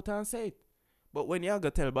 Come out and say it. But when you go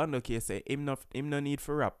tell Bando K say him no need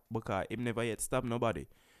for rap because him never yet stab nobody.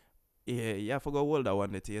 Yeah, you have to go hold that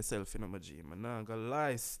one to yourself, you know, my G. Man, I'm gonna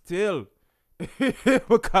lie still.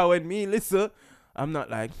 Because when me listen, I'm not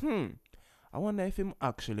like, I wonder if him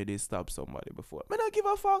actually did stab somebody before. Man, I give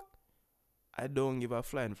a fuck. I don't give a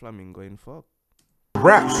flying flamingo in fuck.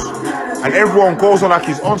 Raps. And everyone goes on like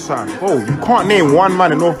he's on sign. Bro, you can't name one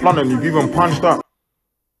man in North London you've even punched up.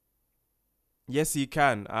 Yes, you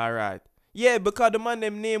can. Alright. Yeah, because the man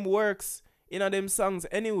them name works in them songs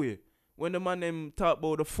anyway. When the man them talk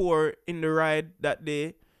about the 4 in the ride that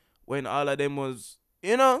day, when all of them was,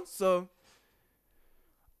 you know, so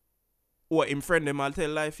what, him friend them I'll tell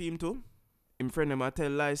lie for him too? Him friend them I'll tell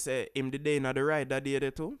lie say him the day in the ride that day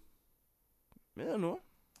there too? I don't know.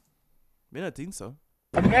 I don't think so.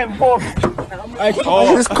 I'm getting bored.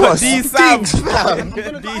 Oh, this course AbzSav.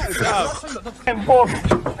 AbzSav.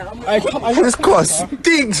 This course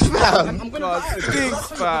stinks, fam.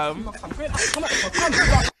 Stinks, fam.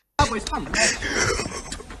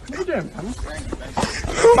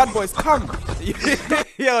 Bad boys come.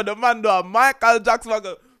 Yo, the man do a Michael Jackson.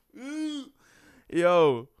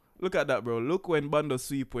 Yo, look at that, bro. Look when Bando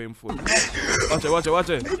sweep for him foot. Watch it, watch it, watch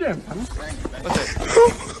it. Watch it.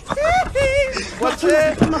 Watch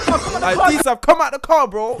it. AbzSav, come out the car,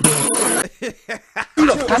 bro.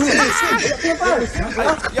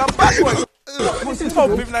 Yo, bad boy.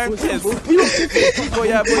 Pump him like this. Boy,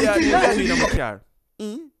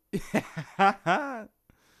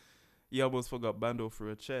 you almost forgot Bando for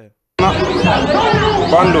a chair.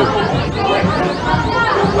 Bando.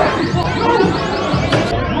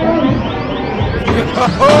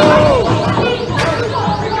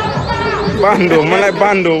 Bando, man like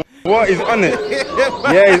Bando. What is on it?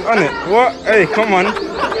 Yeah, he's on it. What? Hey, come on.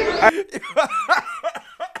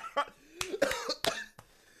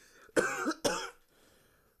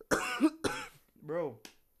 Bro,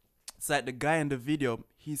 it's like the guy in the video.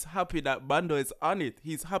 He's happy that Bando is on it.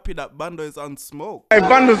 He's happy that Bando is on smoke. Hey,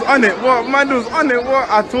 Bando's on it. What? Bando's on it. What?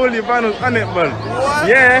 I told you Bando's on it, man. What?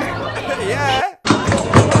 Yeah. Yeah.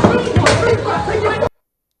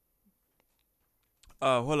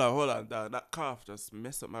 Hold on. That cough just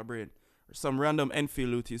messed up my brain. Some random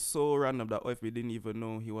Enfield loot is so random that OFB didn't even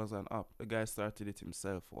know he was an up. The guy started it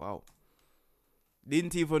himself. Wow.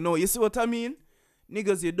 Didn't even know. You see what I mean?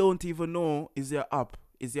 Niggas you don't even know is your up.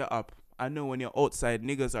 Is your up. I know when you're outside,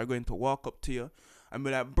 niggas are going to walk up to you and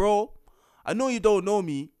be like, bro, I know you don't know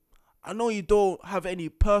me. I know you don't have any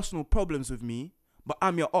personal problems with me, but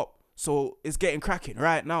I'm your up. So it's getting cracking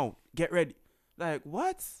right now. Get ready. Like,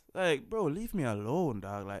 what? Like, bro, leave me alone,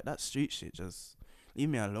 dog. Like, that street shit, just leave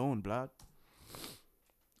me alone, blood.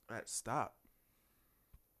 Like, stop.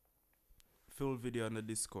 Full video on the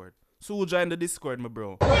Discord. So we'll join the Discord, my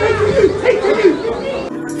bro.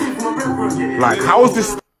 Like, how is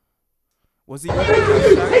this? Was he?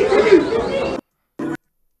 I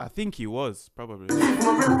think he was, probably.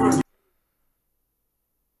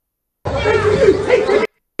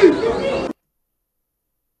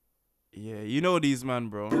 Yeah, you know these man,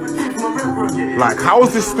 bro. Like, how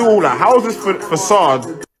is this still, like, how is this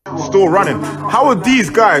facade still running? How are these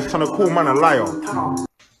guys trying to call man a liar?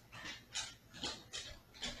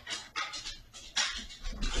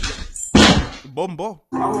 Bombo.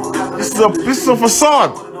 This is a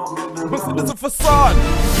facade. This is a facade.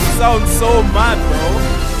 Sounds so mad, bro.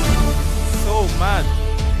 So mad.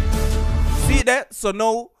 See that? So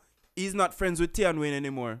now he's not friends with Tion Wayne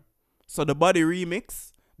anymore. So the Body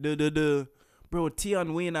remix, bro,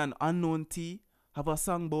 Tion Wayne and Unknown T have a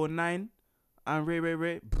song about 9 and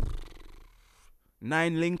Ray.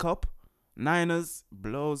 9 link up. Niners,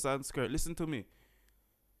 blows and skirt. Listen to me.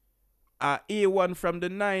 A1 from the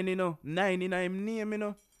 9, you know. 9 in him name, you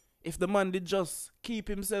know. If the man did just keep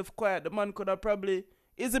himself quiet, the man could have probably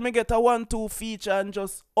easy me get a 1-2 feature and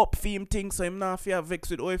just up theme things so him not fear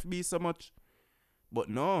vex with OFB so much. But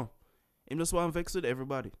no. Him just want vex with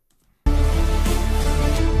everybody. How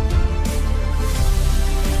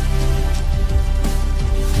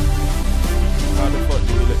the fuck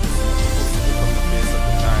do we let this from the face of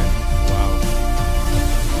the 9? Wow.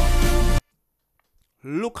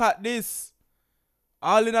 Look at this.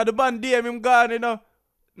 All in the band DM him gone, you know.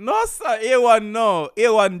 No sir, A1 no.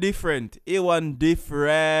 A1 different. A1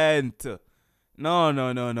 different.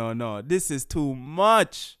 No. This is too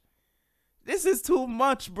much. This is too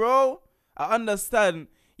much, bro. I understand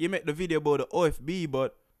you make the video about the OFB,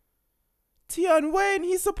 but Tion Wayne,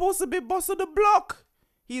 he's supposed to be boss of the block.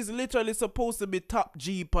 He's literally supposed to be top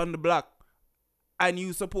Jeep on the block. And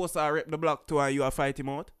you supposed to rep the block too and you are fight him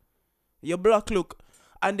out. Your block look,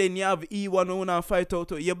 and then you have E1 who wanna fight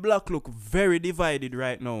out. Your block look very divided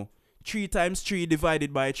right now. 3 times 3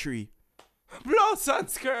 divided by 3. Blouse and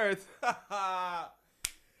skirt.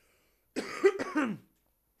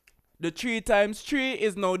 The 3 times 3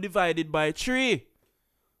 is now divided by 3.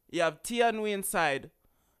 You have Tion Wayne side,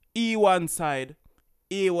 E1 side,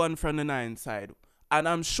 A1 from the 9 side. And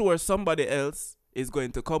I'm sure somebody else is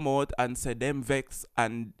going to come out and say them vex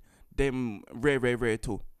and them Ray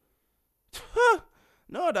too.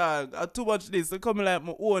 No, dog. I too much this. It's coming like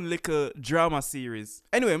my own little drama series.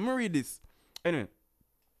 Anyway, I'm gonna read this. Anyway,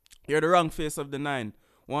 you're the wrong face of the 9.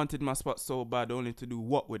 Wanted my spot so bad, only to do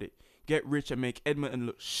what with it? Get rich and make Edmonton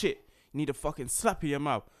look shit. You need a fucking slap in your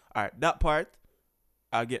mouth. Alright, that part,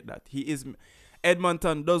 I get that.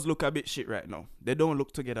 Edmonton does look a bit shit right now. They don't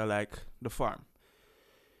look together like the farm.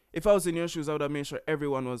 If I was in your shoes, I would have made sure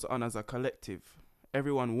everyone was on as a collective.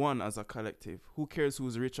 Everyone won as a collective. Who cares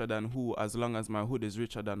who's richer than who as long as my hood is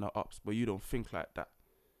richer than the ops? But you don't think like that.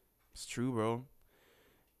 It's true, bro.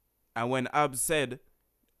 And when Abz said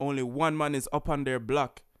only one man is up on their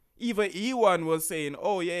block, even E1 was saying,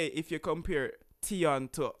 oh yeah, if you compare Tion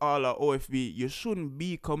to all of OFB, you shouldn't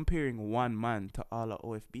be comparing one man to all of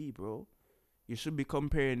OFB, bro. You should be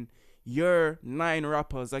comparing your 9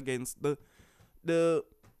 rappers against the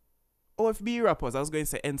OFB rappers. I was going to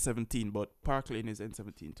say N17, but Park Lane is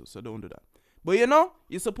N17 too, so don't do that. But you know,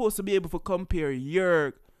 you're supposed to be able to compare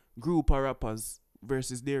your group of rappers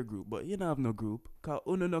versus their group, but you don't have no group, because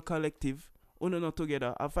uno no collective, uno no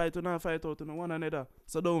together. I fight out on one another.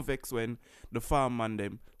 So don't vex when the farm man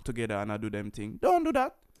them together and I do them thing. Don't do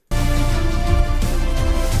that.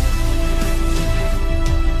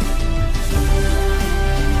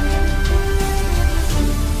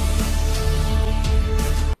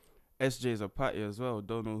 SJ's a patty as well.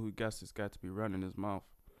 Don't know who gas this guy to be running his mouth.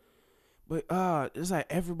 But it's like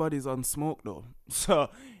everybody's on smoke though. So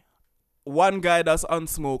one guy that's on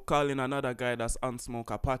smoke calling another guy that's on smoke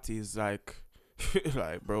a patty is like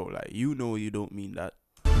like bro, like you know you don't mean that.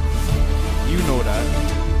 You know that.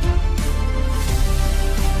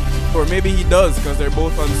 Or maybe he does because they're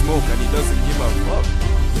both on smoke and he doesn't give a fuck.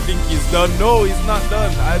 You think he's done? No, he's not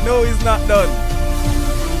done. I know he's not done.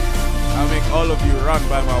 I'll make all of you run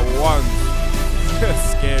by my wands.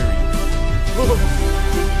 Scary.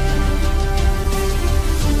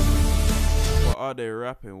 What are they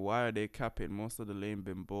rapping? Why are they capping? Most of the lane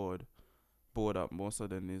been bored up. Most of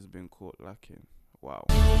them is been caught lacking. Wow.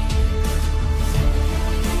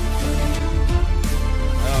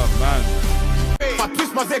 Oh man. If I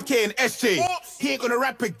twist my ZK and SJ, he ain't gonna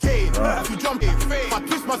rap again. If you jump in, if I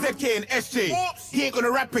twist my ZK and SJ, he ain't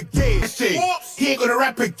gonna rap again. SJ, he ain't gonna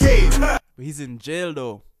rap again. But he's in jail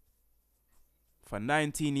though. For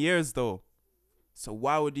 19 years though. So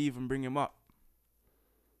why would he even bring him up?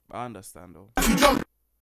 I understand though.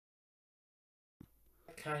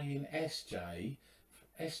 K and SJ.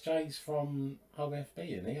 SJ's from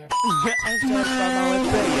OFB, isn't he? SJ's from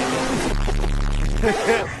OFB.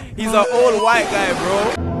 He's an old white guy,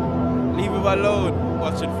 bro. Leave him alone.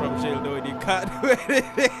 Watch it from jail, though. He can't do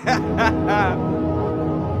anything.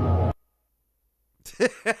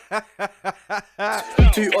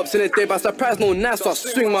 Two ups in a day by surprise, no nice. So I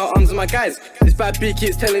swing my arms and my guys. This bad B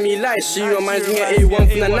keeps telling me lies. She reminds me of A1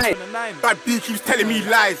 from the 9. Bad B keeps telling me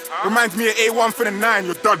lies. Reminds me of A1 for the 9.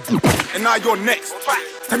 You're done. And now you're next.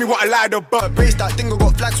 Tell me what I lied about. Brace that thing, I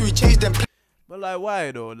got flags, so we changed them. But like,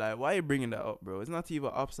 why though? Like, why are you bringing that up, bro? It's not even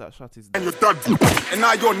upset shot. Is and you're done. And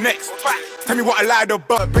now you're next. Tell me what I lied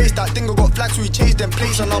about. Brace that thing, I got flags, so we changed them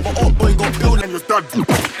plates. And now we're up, boy, got build. And you're done.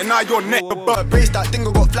 And now you're next. Brace that thing,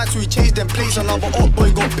 I got flags, so we changed them plates. And now we're up,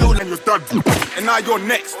 boy, got build. And you're done. And now you're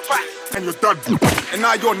next. And you're done. And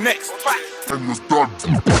now you're next. And you're done.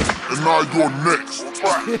 And now you're next.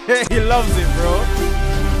 He loves it, bro.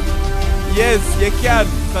 Yes, you can,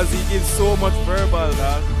 because he gives so much verbal,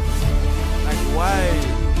 dog. Like, why?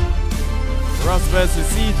 Ross versus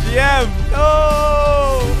CGM.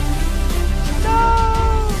 No!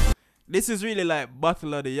 No! This is really like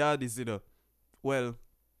Battle of the Yardies, you know. Well,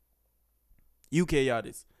 UK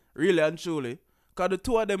Yardies. Really and truly. Because the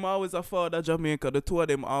two of them always are for the Jamaica. The two of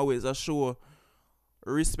them always are show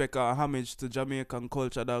respect and homage to Jamaican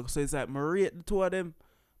culture, dog. So it's like, I rate the two of them.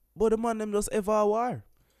 But the man them just ever war.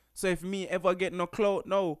 So if me ever get no clout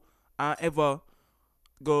now and ever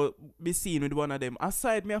go be seen with one of them,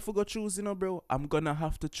 aside me I forgot choose, you know, bro, I'm gonna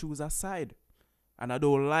have to choose a side. And I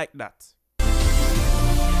don't like that.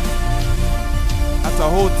 At a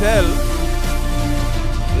hotel,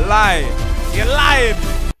 lie. You're lying.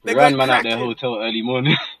 They ran man out their hotel early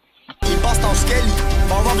morning. He bust out skelly,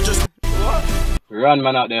 but I'd rather just what? Ran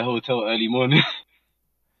man out their hotel early morning.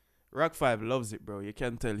 Rock 5 loves it, bro. You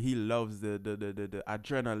can tell he loves the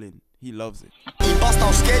adrenaline. He loves it. He bust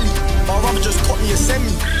out skelly, but I'd rather just cut me a semi.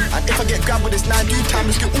 And if I get grabbed with this 9 do time,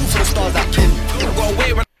 let's get all for the stars that pin. Go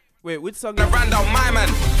away when wait, which song? I ran down my man.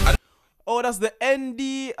 Oh, that's the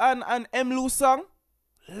ND and Emlu song?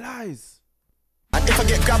 Lies. And if I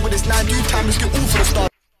get grabbed with this 9 do time, let's get all for the stars.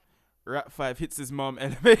 Rock 5 hits his mom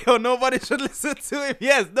elevator. Yo, nobody should listen to him.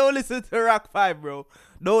 Yes, don't listen to Rock 5, bro.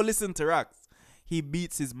 Don't listen to Rocks. He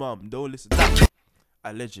beats his mom. Don't listen to him.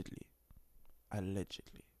 Allegedly.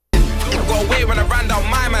 Allegedly. Go away when I ran down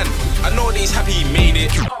my man. I know that he's happy he made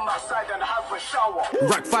it.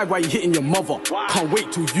 Rack 5, why you hitting your mother? Can't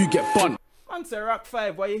wait till you get bun. Man say Rock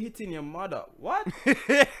 5, why you hitting your mother? What? Is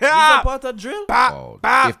that part of drill? Oh,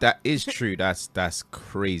 if that is true, that's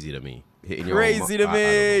crazy to me. Hitting your crazy to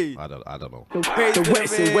me. I don't know. The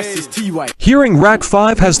West in West is T-White. Hearing Rack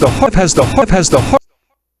 5 has the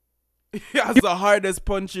He has the hardest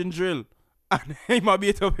punch in drill. And he might be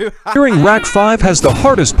able to Hearing Rack 5 has the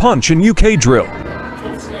hardest punch in UK drill.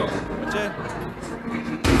 What's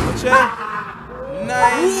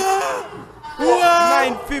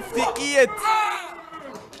 958.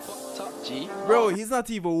 Bro, he's not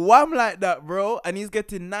even wham like that, bro. And he's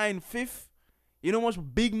getting 9/5. You know how much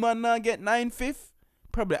big man now get 9/5?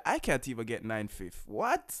 Probably I can't even get 9/5.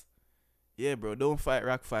 What? Yeah, bro, don't fight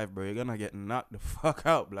Rock 5, bro. You're gonna get knocked the fuck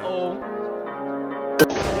out, blood.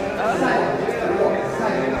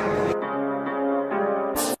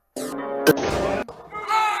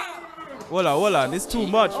 Hold on. It's too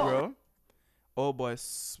much, bro. Oh boy,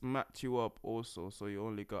 smacked you up also, so you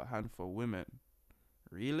only got hand for women.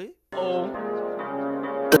 Really?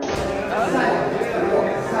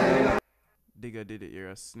 Digger did it, you're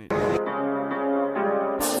a snitch.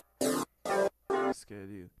 Scared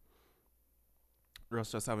you.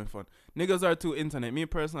 Russ just having fun. Niggas are too internet. Me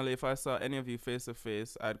personally, if I saw any of you face to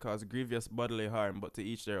face, I'd cause grievous bodily harm, but to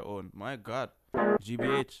each their own. My God.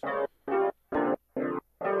 GBH.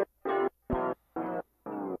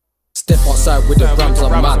 Step outside with the rams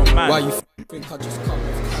of man. Why you think I just come?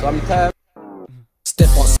 Sometimes. Step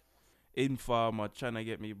outside. Informer trying to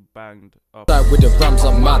get me banged up. With the rams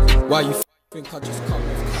of man. Why you think I just come?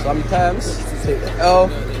 Sometimes. Take the L.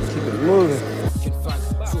 Keep it moving.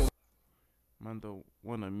 Man don't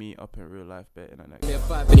wanna meet up in real life better than that.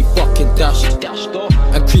 And he fucking dashed off.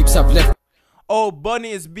 And creeps have left. Oh,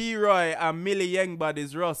 Bunny is B-Roy and Millie Young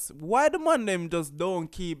is Russ. Why the man them just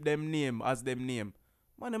don't keep them name as them name?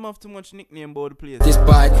 Man them have too much nickname about the place. This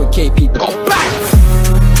bike with KP go back.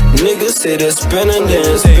 Niggas say they're spinning,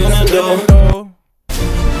 then spinning though.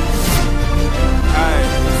 Alright,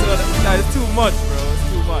 so that's too much, bro. It's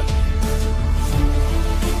too much.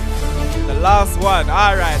 The last one.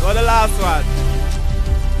 Alright, what the last one?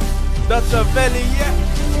 Dr. Belly,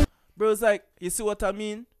 yeah. Bro, it's like, you see what I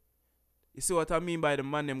mean? You see what I mean by the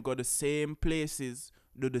man them go the same places,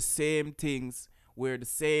 do the same things, wear the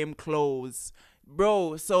same clothes.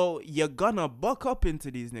 Bro, so you're gonna buck up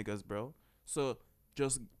into these niggas, bro. So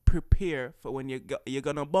just prepare for when you're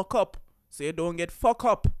gonna buck up, so you don't get fuck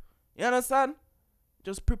up. You understand?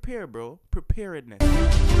 Just prepare, bro. Preparedness.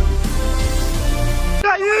 Look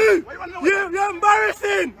at you! You're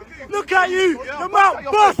embarrassing! Look at you! Your mouth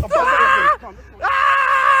bust!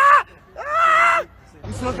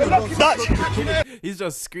 He's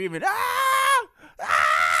just screaming. Ah!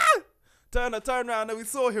 Ah! Turn around and we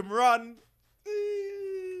saw him run.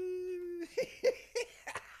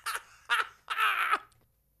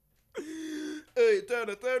 Hey, turn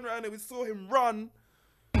around and we saw him run.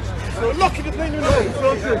 So lucky the thing in there.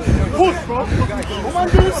 Push, bro. What am I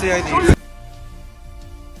doing? CID.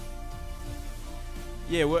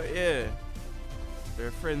 Yeah, well, yeah.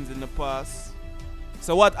 They're friends in the past.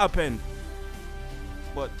 So what happened?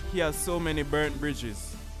 But he has so many burnt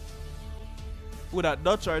bridges. Who that,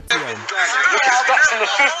 Dutch or Tian? Look at Stacks in the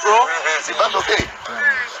fifth, bro. Is the band okay?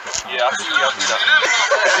 Yeah, I see that.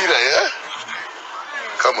 You see that, yeah?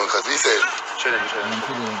 Come on, cuz he said. Chilling.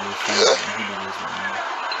 Yeah.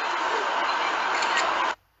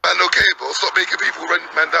 Man, okay, bro. Stop making people run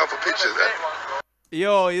man down for pictures, eh?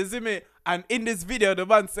 Yo, you see me? And in this video, the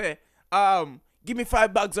man say, give me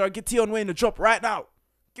 5 bags or get Tion Wayne to drop right now.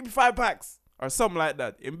 Give me 5 packs. Or something like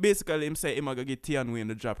that. And basically, him say, him gonna get Tion Wayne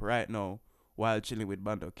to drop right now while chilling with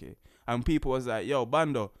Bando, okay? And people was like, yo,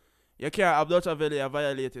 Bando, you can't have Dutch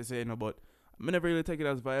violate you, say, no, but I never really take it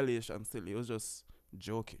as violation still. He was just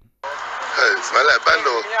joking. Hey, it's my like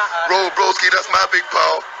Bando. Broski, that's my big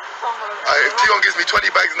pal. If Tion gives me 20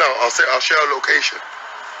 bags now, I'll share a location.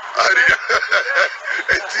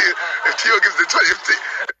 If Tion gives me 20, if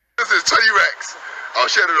this is 20 racks, I'll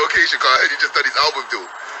share the location because I heard he just done his album deal.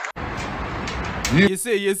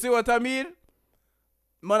 You see what I mean?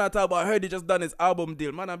 Man, I talk about, I heard he just done his album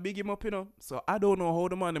deal. Man, I big him up, you know. So I don't know how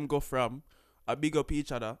the man them go from I big up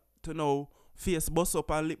each other to know face boss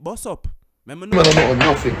up and lip boss up. Remember Man, I'm not on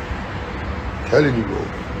nothing. Telling you, bro.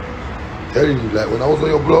 Telling you, like when I was on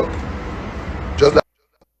your block, just like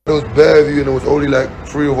there was bare of you and there was only like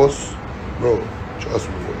 3 of us, bro. Trust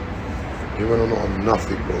me, bro. You man, I'm not on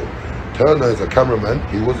nothing, bro. Turner is a cameraman.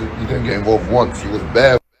 He didn't get involved once. He was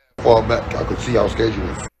bare far back. I could see how scared you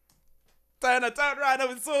was. Turn right up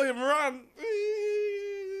and saw him run.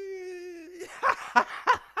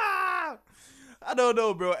 I don't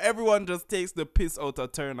know, bro. Everyone just takes the piss out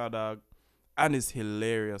of Turner, dog. And it's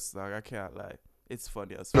hilarious, dog. I can't lie. It's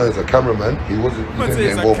funny as fuck. No, he's a cameraman. He didn't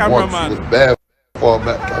get involved once. He was bare far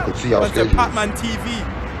back. I could see how scared you was. Pac-Man TV.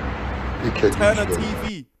 Turner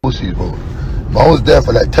TV. Pussies, bro. But I was there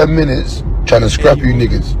for like 10 minutes trying to scrap you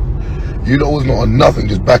niggas. You lot was not on nothing,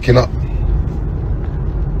 just backing up.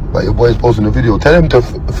 But your boy's posting the video. Tell him to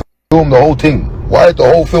film the whole thing. Why is the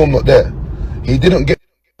whole film not there? He didn't get...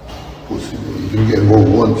 Pussy, bro. He didn't get involved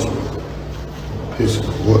once. Piss,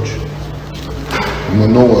 watch. I'm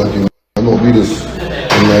gonna know what I do. I'm not do this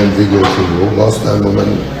online video thing, bro. Last time, no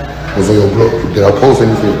man was on your blog. Did I post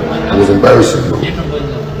anything? It was embarrassing, bro.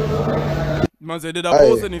 Man said, did I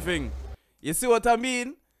post anything? You see what I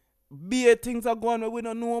mean? Be things are going where we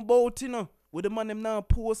don't know about, you know. With the man them now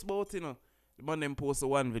post about, you know. The man them post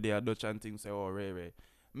one video, Dutch and things say, oh, Ray.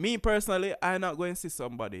 Me personally, I not going to see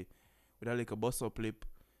somebody with a little bust up lip.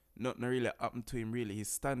 Nothing really happened to him really. He's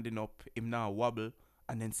standing up, him now wobble,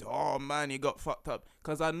 and then say, oh man, he got fucked up.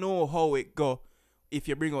 Because I know how it go if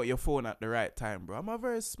you bring out your phone at the right time, bro. I'm a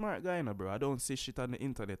very smart guy, now, bro. I don't see shit on the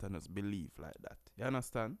internet and just believe like that. You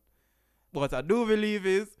understand? What I do believe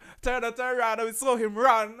is, turn around and we saw him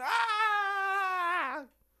run. Ah!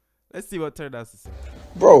 Let's see what Turner has to say.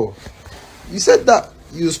 Bro, you said that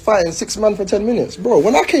you was fighting 6 man for 10 minutes. Bro,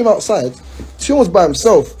 when I came outside, Tion was by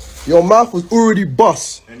himself. Your mouth was already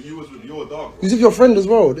bust. And you was with your dog, bro. You was with your friend as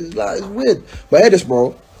well. It's weird. But hear this,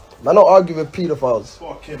 bro. Man, don't argue with pedophiles.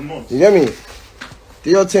 Fucking months. You get me? Do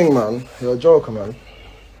your thing, man. You're a joker, man.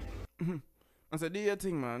 I said, do your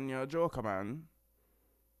thing, man. You're a joker, man.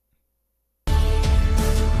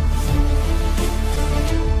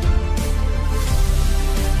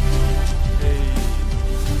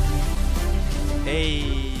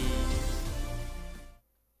 Hey.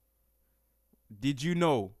 Did you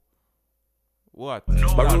know? What?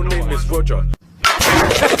 My real name is Roger.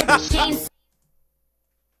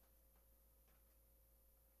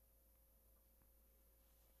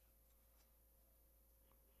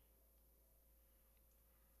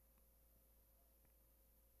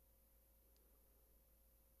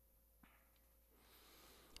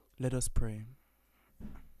 Let us pray.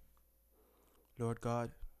 Lord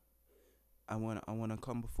God, I wanna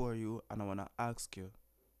come before you and I wanna ask you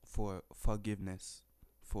for forgiveness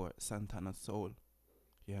for Santana's soul.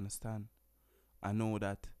 You understand? I know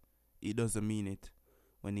that he doesn't mean it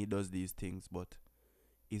when he does these things, but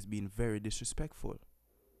he's been very disrespectful.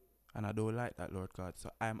 And I don't like that, Lord God.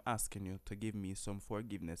 So I'm asking you to give me some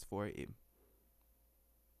forgiveness for him.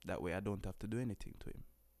 That way I don't have to do anything to him.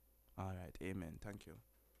 Alright, amen. Thank you.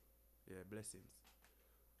 Yeah, blessings.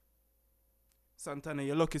 Santana,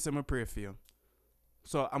 you're lucky so I pray for you.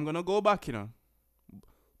 So I'm gonna go back, you know,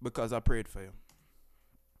 because I prayed for you.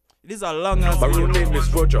 It is a long ass. My real name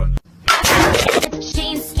is Roger.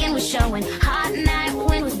 Jean skin was showing, hot night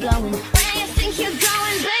wind was blowing. Where you think you're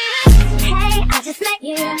going, baby? Hey, I just met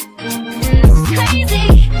you. It's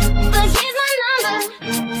crazy, but here's my number.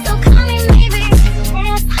 So call me maybe.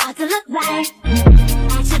 It's hard to look right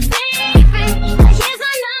at your baby, but here's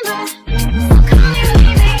my number. So call me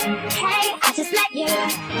maybe. Hey, I just met you.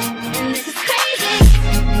 And this is crazy,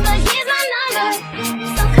 but here's my number.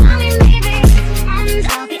 So call me maybe, and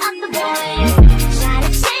I'll be up the boys. Try to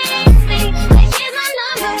change me, but here's my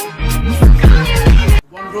number. So call me maybe.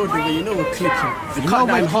 One road where you know we're clicking. You cut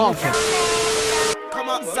that in half. Come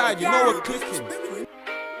outside, you know we're clicking.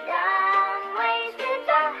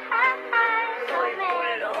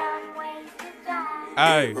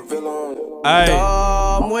 Aye. Aye.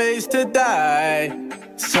 Dumb ways to die.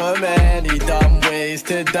 So many dumb ways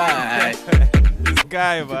to die. This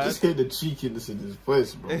guy, man. Just hear the cheekiness in his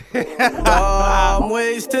voice, bro. Dumb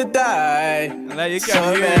ways to die. Like you So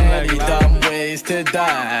can hear many him like dumb ways to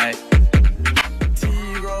die.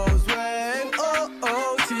 T-Rose went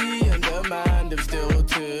OOT and the man them still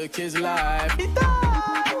took his life. He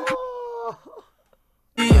died.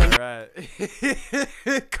 Alright.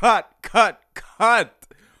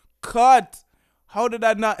 Cut. How did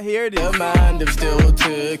I not hear this? The man them still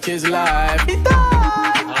took his life. He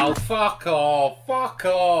died. Oh, fuck off. Fuck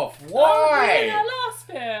off. Why? That last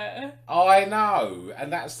bit. I know.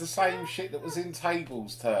 And that's the same shit that was in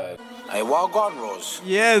Table's turn. Hey, well gone, Rose.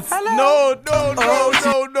 Yes. Hello?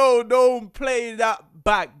 No. Don't play that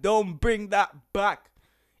back. Don't bring that back.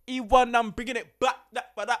 Even I'm bringing it back.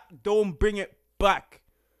 Don't bring it back.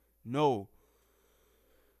 No.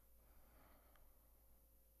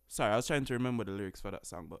 Sorry, I was trying to remember the lyrics for that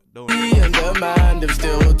song, but don't. And the man them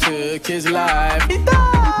still took his life. He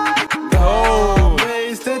died. No.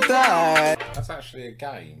 Ways to die. That's actually a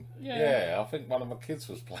game. Yeah, I think one of my kids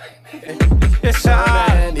was playing it. So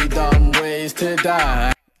many dumb ways to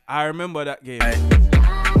die. I remember that game.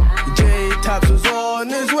 J-Taps was on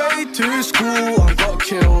his way to school and got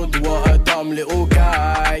killed. What a dumb little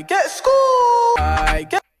guy. Get school.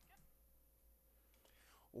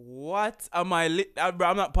 What am I lit? I'm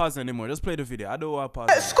not pausing anymore. Just play the video. I don't want to pause.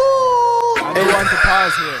 Get school. I don't want to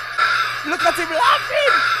pause here. Look at him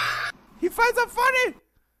laughing. He finds it funny.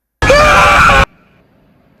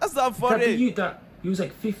 That's not funny. He was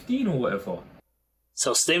like 15 or whatever.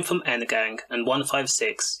 So Slim from N-Gang and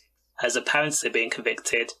 156 has apparently been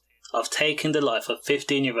convicted of taking the life of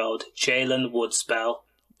 15-year-old Jalen Woodspell,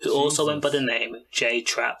 who also went by the name J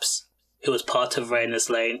Traps, who was part of Rainer's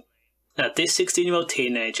Lane. Now, this 16-year-old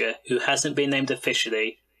teenager, who hasn't been named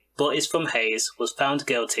officially, but is from Hayes, was found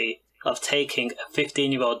guilty of taking a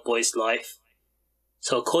 15-year-old boy's life.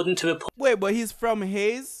 So according to reports... Wait, but he's from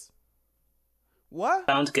Hayes? What?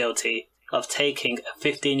 Found guilty of taking a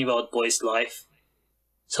 15-year-old boy's life.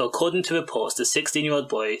 So according to reports, the 16-year-old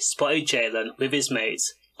boy spotted Jalen with his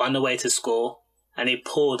mates on the way to school, and he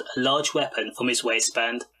pulled a large weapon from his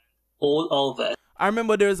waistband, all over. I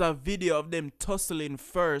remember there's a video of them tussling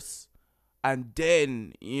first, and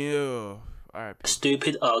then, alright.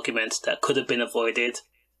 Stupid argument that could have been avoided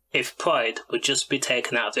if pride would just be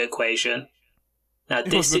taken out of the equation. Now,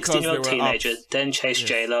 this 16-year-old teenager then chased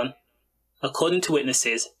Jalen. According to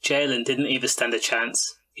witnesses, Jalen didn't even stand a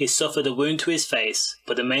chance. He suffered a wound to his face,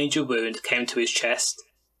 but the major wound came to his chest.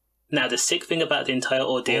 Now, the sick thing about the entire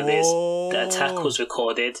ordeal is the attack was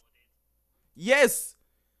recorded. Yes!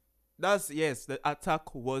 The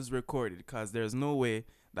attack was recorded, because there's no way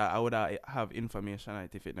that I would have information on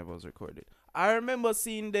it if it never was recorded. I remember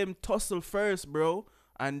seeing them tussle first, bro,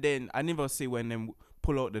 and then I never see when them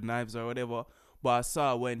pull out the knives or whatever, but I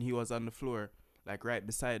saw when he was on the floor, like right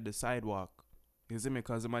beside the sidewalk. You see me?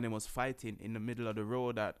 Because the man was fighting in the middle of the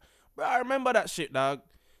road. Bro, I remember that shit, dog.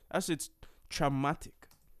 That shit's traumatic.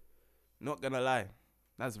 Not gonna lie.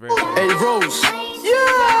 That's very cool. Hey, Rose.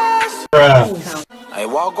 Yes! Hey,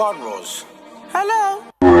 well gone, Rose. Hello.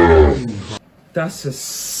 That's a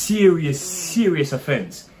serious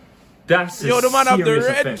offence. That's a the man of the serious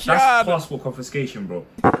red offence. card. That's passport confiscation, bro.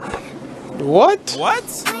 What?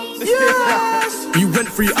 Yes! You went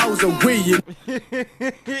 3 hours away.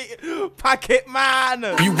 Packet man.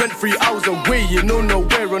 You went 3 hours away. You know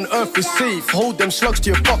nowhere on earth is safe. Hold them slugs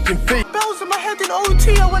to your fucking face. Bells in my head in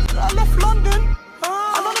OT. I left London.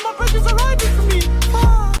 And none of my bridges are riding for me.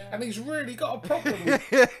 And he's really got a problem with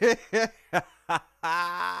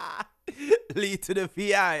Lead to the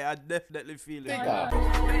VI, I definitely feel it.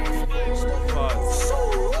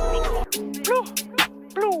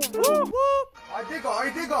 I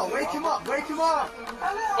digger, wake him up, wake him up.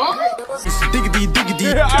 Diggity,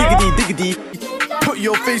 diggity, diggity, diggity. Put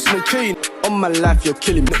your face on a chain. On my life, you're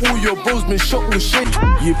killing me. All your bros been shot with shade.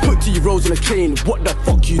 You put T rolls on a chain. What the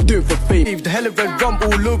fuck you doing for fame? The hell of red rum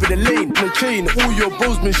all over the lane. On a chain. All your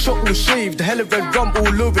bros been shot with shade. The hell of red rum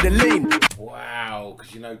all over the lane. wow,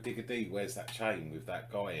 because you know Digger D wears that chain with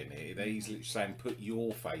that guy in it. He's literally saying put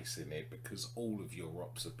your face in it because all of your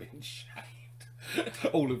ops have been shaved.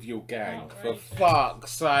 All of your gang. For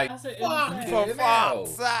fuck's sake. For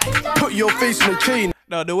fuck's sake. Put your face on a chain.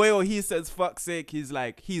 No, the way he says fuck's sake, he's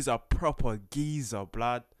like, he's a proper geezer,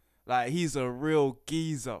 blood. Like, he's a real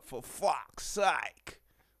geezer. For fuck's sake.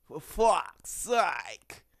 For fuck's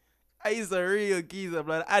sake. He's a real geezer,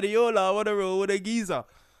 blood. Adiola, I want to roll with a geezer.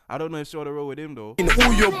 I don't know if she want to roll with him, though.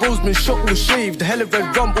 All your bros been shot with shaved. The hell of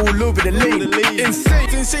red rum all over the lane.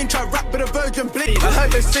 Insane, try rap with a virgin blade. I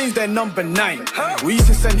heard they changed their number 9. We used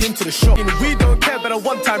to send him to the shop. We don't care about a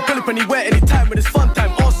one time. Pull up anywhere, anytime when it's fun time.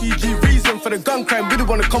 RCG reason for the gun crime. We don't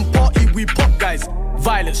want to come party, we pop guys.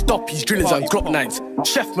 Violent stoppies, drillers and Glock 9s.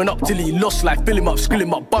 Chef man up till he lost life. Fill him up, skill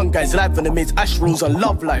him up, bun guys. Live on the mates, ash rolls and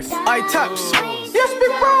love life. I taps. Yes,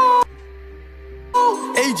 big bro.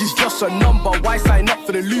 Age is just a number. Why sign up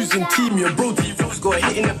for the losing team? Your bro D-Rose got a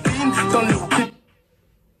hit in the beam. Done little kid.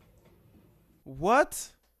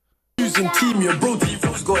 What? Losing team. Your bro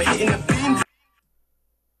D-Rose got a hit in the beam.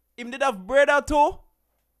 Him did have bread out too?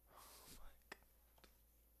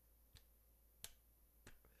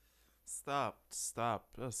 Stop.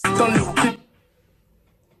 Just Done little kid.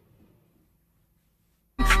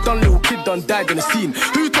 Done little kid done died in the scene.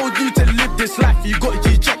 Who told you to live this life? You got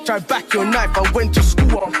your check, try back your knife. I went to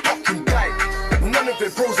school, I'm fucking died. None of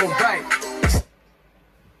it bros on right.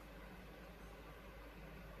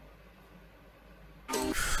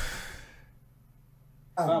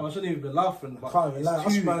 I shouldn't even be laughing. I can't even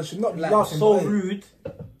lie. I should not be laughing. So rude.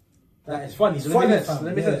 That it's funny. So let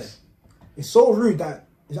me tell this. It's so rude that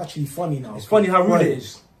it's actually funny now. It's funny how rude it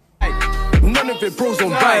is. None of it bros on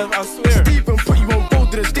right. I swear. Stephen put you on board,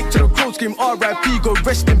 didn't stick to the crows game. R.I.P. Go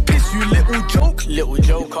rest in peace, you little joke. Little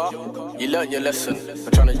joker. You learnt your lesson.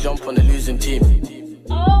 I'm trying to jump on the losing team.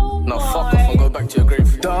 Now fuck off and go back to your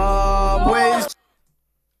grave. Dumb ways.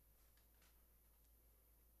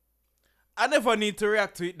 I never need to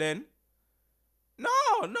react to it then.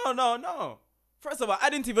 No. First of all, I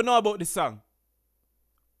didn't even know about this song.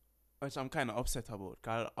 Which I'm kind of upset about,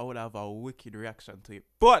 because I would have a wicked reaction to it.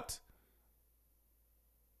 But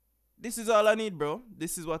this is all I need, bro.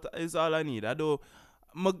 This is what is all I need. I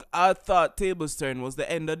thought Table's Turn was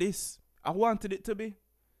the end of this. I wanted it to be.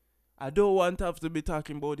 I don't want to have to be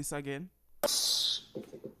talking about this again.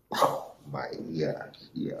 Oh my gosh,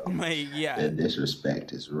 yo. My God. The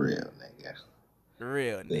disrespect is real, nigga.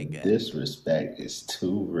 Real, nigga. The disrespect is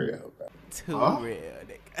too real, bro. Too real,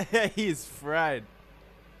 nigga. He's fried.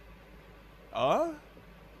 Oh?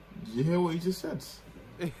 Did you hear what he just said?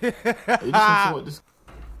 You listen to what this...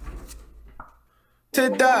 To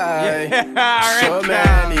die. So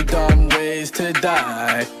many dumb ways to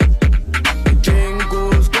die.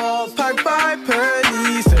 Jingles got packed by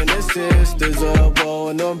police, and the sisters are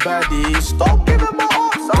born on baddies. Stop giving my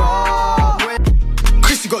heart.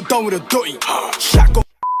 Chrissy got done with a dotty. Shaq got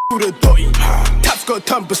with a dotty. Taps got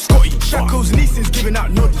turned biscotti. Shackle's nieces giving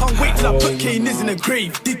out nod. Wait till I put Kane in the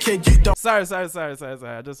grave. Dickhead, you don't. Sorry.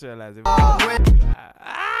 I just realized it.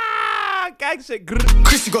 Gang shit.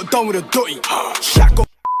 Chrissy got done with a dotty. Shaq got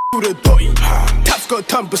with a dotty. Taps got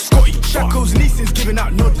turned biscotti. Shackle's nieces giving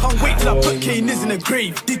out nod. Wait till I put Kane in the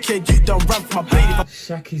grave. Dickhead, you done ran for my blade.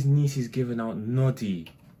 Shaq's niece is giving out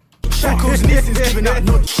noddy. Shackle's nieces giving out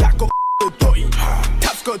nod. Shaq got with a dotty.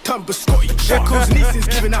 Taps got turned biscotti. Shackle's nieces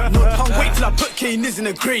giving out nod. Wait till I put Kane in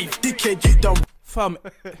the grave. Dickhead, you done. Fam,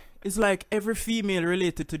 it's like every female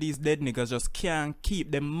related to these dead niggas just can't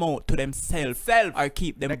keep them mouth to themselves or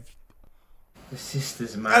keep them. The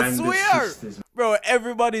sisters, man. I swear, the sisters. Bro,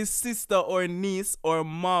 everybody's sister or niece or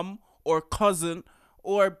mom or cousin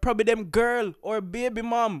or probably them girl or baby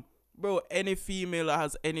mom. Bro, any female that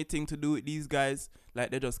has anything to do with these guys,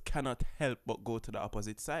 like they just cannot help but go to the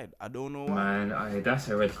opposite side. I don't know why. Man, that's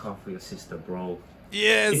a red card for your sister, bro.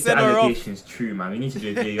 Yeah, if the allegation's true, man, we need to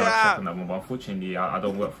do a VAR check on that one. But unfortunately, I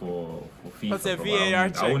don't work for FIFA. What's a VAR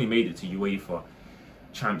check? I only made it to UEFA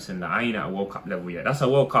champs and that. I ain't at a World Cup level yet. That's a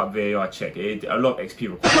World Cup VAR check. A lot of XP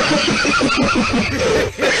required.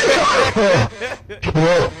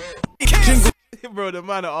 Bro, the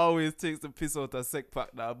man always takes the piss out of sec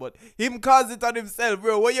pack now, but him caused it on himself,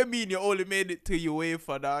 bro. What you mean you only made it to your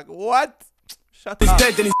wafer, dog? What? Shut He's up.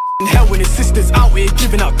 dead and he's in hell when his sister's out here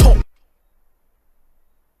giving out top.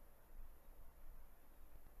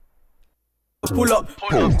 Pull up,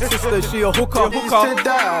 sister, she a hooker.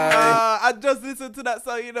 I just listened to that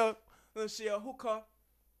song, you know. She a hooker.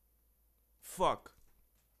 Fuck.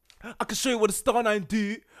 I can show you what a star 9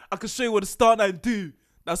 do. I can show you what a star 9 do.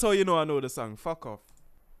 That's how you know I know the song. Fuck off.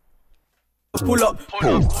 Pull up,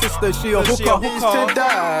 sister, she a hooker. To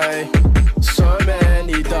die. So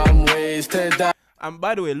many dumb ways to die. And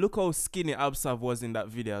by the way, look how skinny AbzSav was in that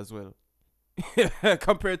video as well.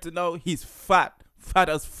 Compared to now, he's fat. Fat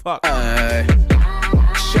as fuck. Shackle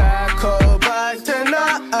back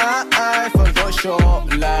tonight. For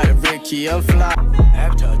short like Ricky and Fly.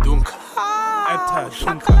 After Dunka.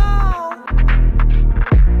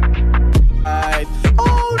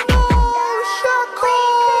 Oh no, Shackle.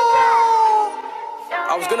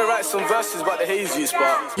 I was gonna write some verses about the hazies,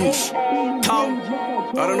 but Town,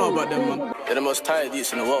 I don't know about them, man. They're the most tired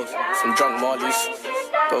youths in the world. Some drunk Marlies.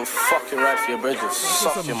 Go fucking right for your bridges.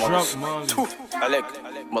 Suck your mothers. I like,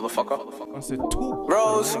 motherfucker. I said two.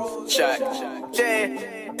 Rose, Jack,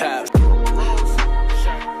 J, Taps.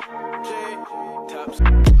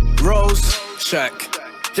 Rose, Shack,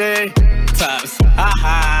 J, Taps.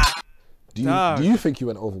 Haha. Do you think you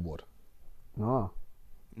went overboard? No.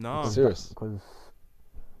 No. Serious? Because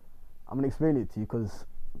I'm gonna explain it to you. Because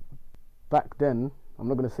back then, I'm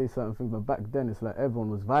not gonna say certain things, but back then it's like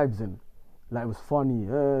everyone was vibes in. Like it was funny,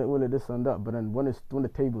 all of this and that. But then when the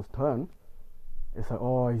tables turn, it's like,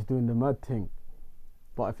 oh, he's doing the mad thing.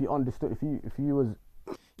 But if you understood, if you was,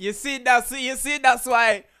 you see that's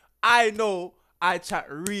why I know I chat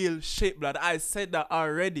real shit, blood. I said that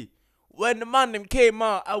already. When the man them came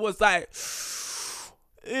out, I was like,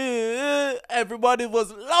 everybody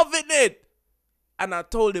was loving it. And I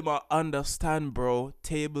told him, I understand, bro.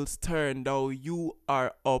 Tables turn. Now you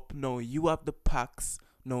are up. Now you have the packs.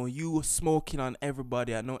 Now you smoking on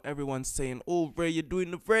everybody. I know everyone's saying, oh, Ray, you're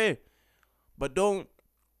doing the Ray. But don't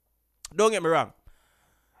get me wrong.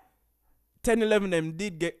 10, 11 them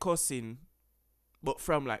did get cussing, but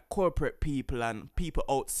from like corporate people and people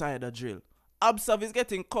outside the drill. AbzSav is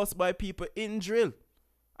getting cussed by people in drill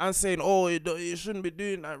and saying, oh, you shouldn't be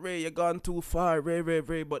doing that, Ray. You're gone too far, Ray.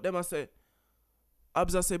 But them I say,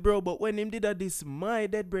 AbzSav say, bro, but when him did that, this my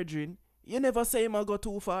dead brethren, you never say him I go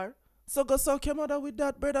too far. So go suck your mother with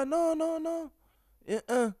that, brother. No.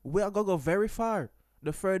 We are gonna go very far.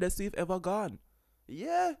 The furthest we've ever gone.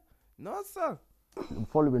 Yeah. No, sir.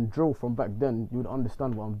 Following drill from back then, you would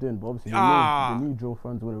understand what I'm doing. But obviously, the new drill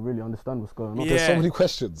fans wouldn't really understand what's going on. Yeah. There's so many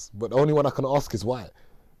questions, but the only one I can ask is why.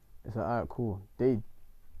 It's like, alright, cool. They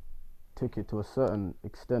took it to a certain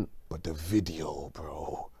extent. But the video,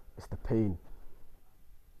 bro. It's the pain.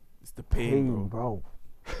 It's the pain, bro.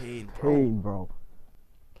 Pain, bro.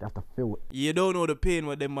 You have to feel it. You don't know the pain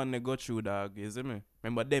what them man they got through, dog. You see me?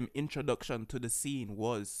 Remember them introduction to the scene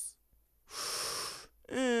was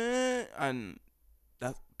and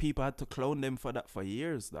that people had to clone them for that for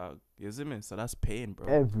years, dog. You see me? So that's pain, bro.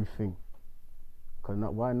 Everything. Cause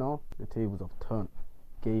why now? The tables have turned.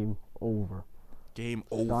 Game over. Game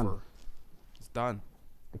over. Done. It's done.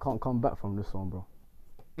 They can't come back from this one, bro.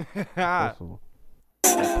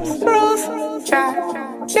 Rose,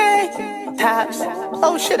 Jack, J, Taps.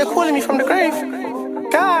 Oh shit, they're calling me from the grave.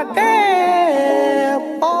 God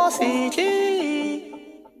damn, OCG.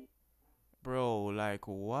 Bro, like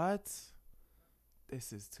what?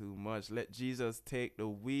 This is too much. Let Jesus take the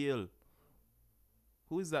wheel.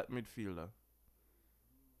 Who is that midfielder?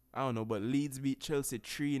 I don't know, but Leeds beat Chelsea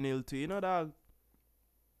 3-0 to, you know, dog?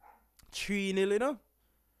 3-0, you know?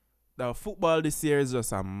 The football this year is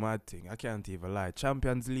just a mad thing. I can't even lie.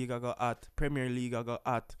 Champions League I got at. Premier League I got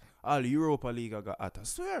at. All Europa League I got at. I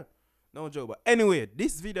swear. No joke. But anyway,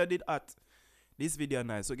 this video did at. This video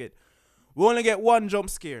nice. So we only get one jump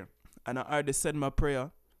scare. And I already said my prayer.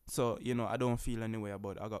 So, you know, I don't feel any way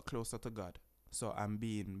about it. I got closer to God. So I'm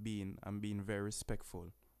being very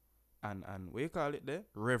respectful. And what you call it there?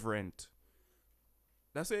 Reverent.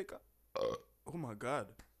 That's what you call oh my God.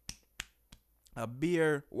 A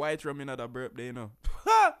beer, white rum in at a birthday, you know.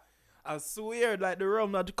 I swear, like the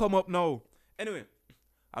rum not to come up now. Anyway,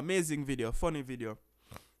 amazing video, funny video.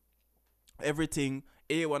 Everything.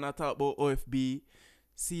 A1 I talk about OFB,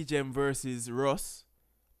 CGM versus Russ,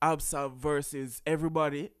 AbzSav versus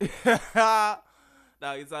everybody. Dog,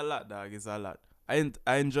 it's a lot, dog. It's a lot. I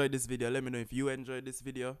enjoyed this video. Let me know if you enjoyed this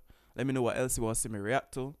video. Let me know what else you want to see me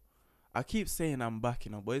react to. I keep saying I'm back,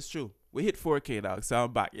 you know, but it's true. We hit 4K, dog, so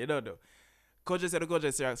I'm back, you know, though. Kogency, the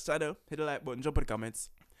Kogency channel. Hit the like button, jump in the comments,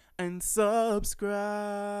 and subscribe.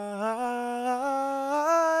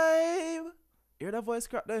 Hear that voice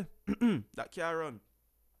crack there? That can't run.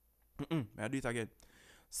 I'll do it again.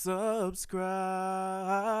 Subscribe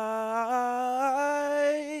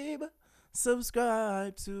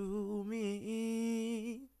to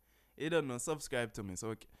me. You don't know, subscribe to me.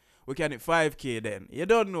 So we can hit 5K then. You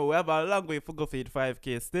don't know, we have a long way to go for hit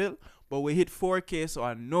 5K still. But we hit 4K, so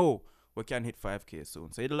I know we can hit 5K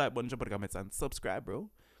soon. So hit the like button, jump in the comments, and subscribe, bro.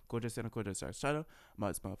 Kogency and the Kogency channel.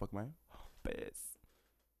 My motherfucker, man. Peace.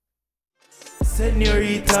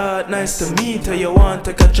 Senorita, nice to meet her. You want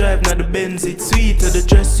take a drive, now the Benz, it's sweeter. The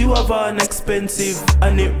dress you have on expensive,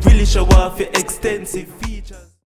 and it really show off your extensive features.